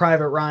Saving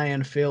Private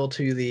Ryan feel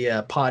to the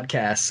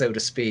podcast, so to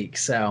speak.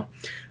 So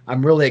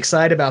I'm really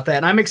excited about that.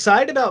 And I'm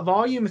excited about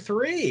Volume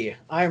 3.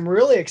 I'm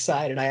really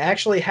excited. I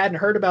actually hadn't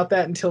heard about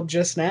that until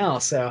just now.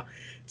 So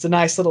it's a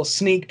nice little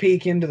sneak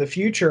peek into the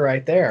future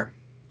right there.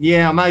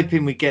 Yeah, I'm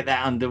hoping we get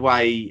that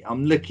underway.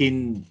 I'm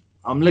looking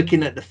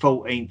at the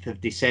 14th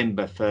of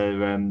December for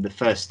the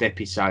first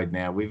episode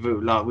now.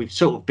 We've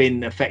sort of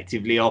been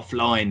effectively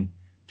offline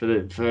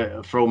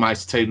for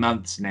almost 2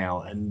 months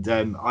now, and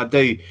I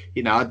do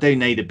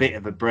need a bit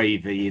of a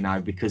breather,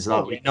 because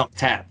we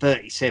knocked out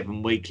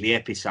 37 weekly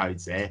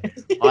episodes there.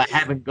 I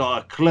haven't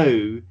got a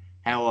clue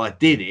how I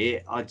did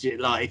it.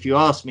 If you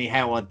ask me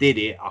how I did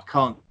it, I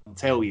can't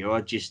tell you. I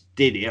just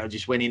did it. I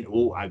just went into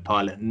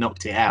autopilot and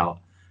knocked it out.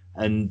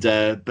 And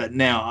but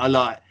now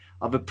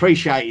I've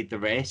appreciated the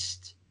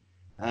rest.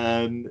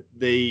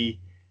 The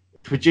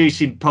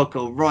producing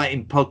podcast,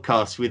 writing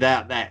podcasts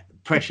without that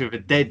pressure of a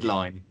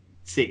deadline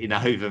sitting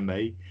over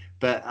me,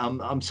 but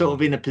I'm sort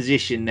of in a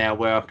position now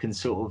where I can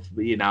sort of,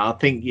 I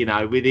think,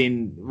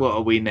 within, what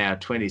are we now,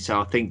 20, so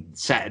I think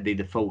Saturday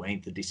the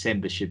 14th of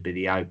December should be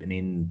the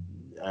opening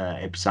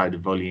episode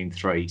of Volume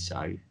 3,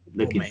 so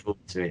looking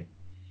forward to it.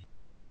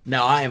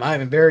 No,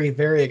 I'm very,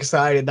 very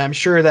excited. I'm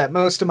sure that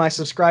most of my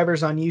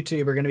subscribers on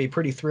YouTube are going to be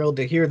pretty thrilled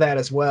to hear that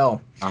as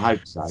well. I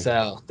hope so.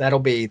 So that'll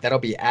be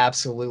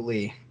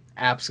absolutely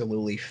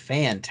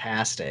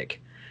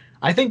fantastic.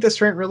 I think this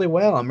went really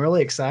well. I'm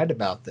really excited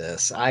about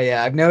this.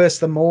 I've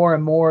noticed the more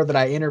and more that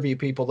I interview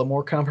people, the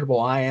more comfortable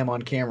I am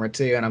on camera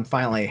too, and I'm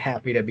finally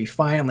happy to be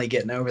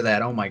getting over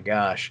that. Oh my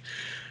gosh.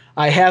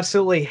 I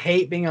absolutely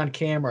hate being on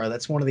camera.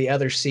 That's one of the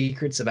other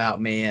secrets about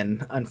me,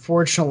 and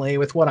unfortunately,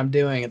 with what I'm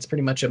doing, it's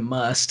pretty much a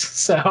must.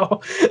 So,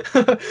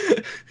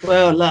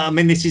 well, I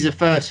mean, this is a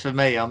first for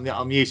me.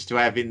 I'm used to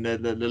having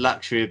the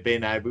luxury of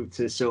being able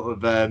to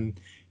sort of,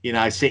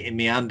 sit in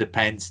my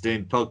underpants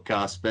doing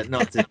podcasts, but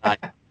not today.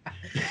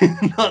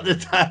 Not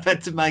that I've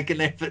had to make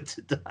an effort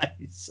today.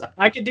 So.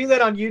 I could do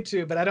that on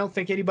YouTube, but I don't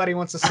think anybody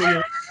wants to see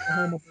it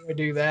home before I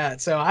do that.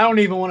 So I don't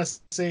even want to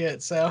see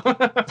it. So,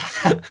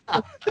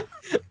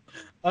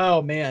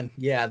 oh man,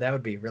 yeah, that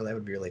would be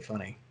really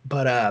funny.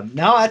 But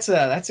no,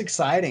 that's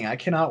exciting. I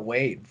cannot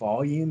wait.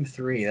 Volume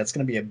 3, that's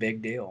going to be a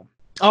big deal.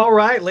 All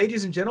right,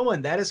 ladies and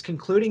gentlemen, that is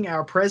concluding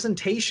our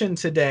presentation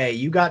today.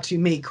 You got to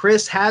meet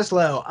Chris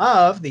Hasler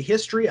of the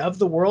History of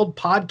the World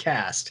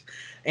podcast,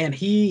 and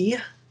he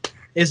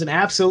is an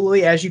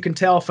absolutely, as you can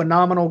tell,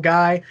 phenomenal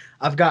guy.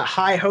 I've got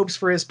high hopes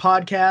for his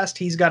podcast.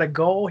 He's got a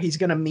goal. He's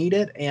going to meet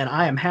it. And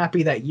I am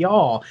happy that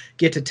y'all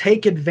get to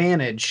take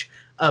advantage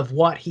of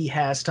what he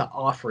has to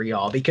offer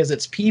y'all, because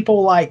it's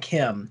people like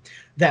him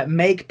that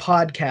make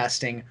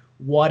podcasting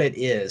what it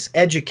is: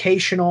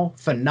 educational,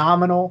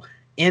 phenomenal,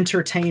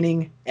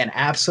 entertaining, and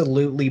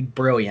absolutely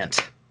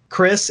brilliant.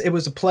 Chris, it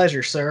was a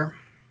pleasure, sir.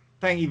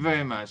 Thank you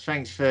very much.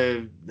 Thanks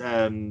for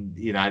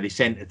this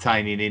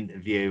entertaining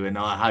interview, and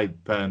I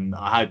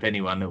hope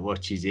anyone that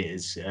watches it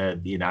has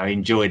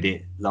enjoyed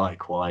it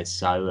likewise.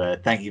 So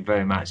thank you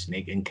very much,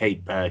 Nick, and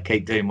keep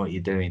doing what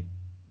you're doing.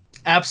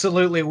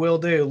 Absolutely will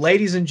do.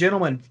 Ladies and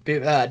gentlemen,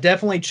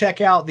 definitely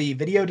check out the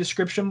video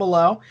description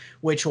below,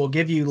 which will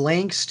give you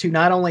links to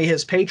not only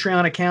his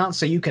Patreon account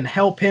so you can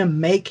help him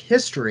make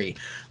history,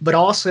 but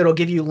also it'll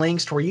give you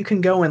links to where you can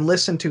go and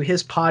listen to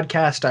his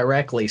podcast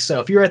directly. So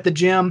if you're at the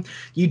gym,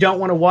 you don't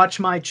want to watch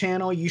my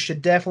channel, you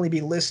should definitely be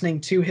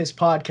listening to his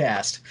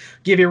podcast.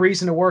 Give you a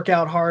reason to work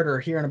out harder,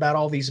 hearing about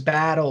all these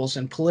battles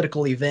and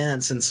political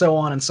events and so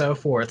on and so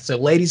forth. So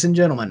ladies and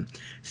gentlemen,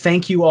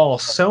 thank you all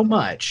so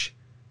much,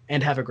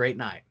 and have a great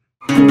night.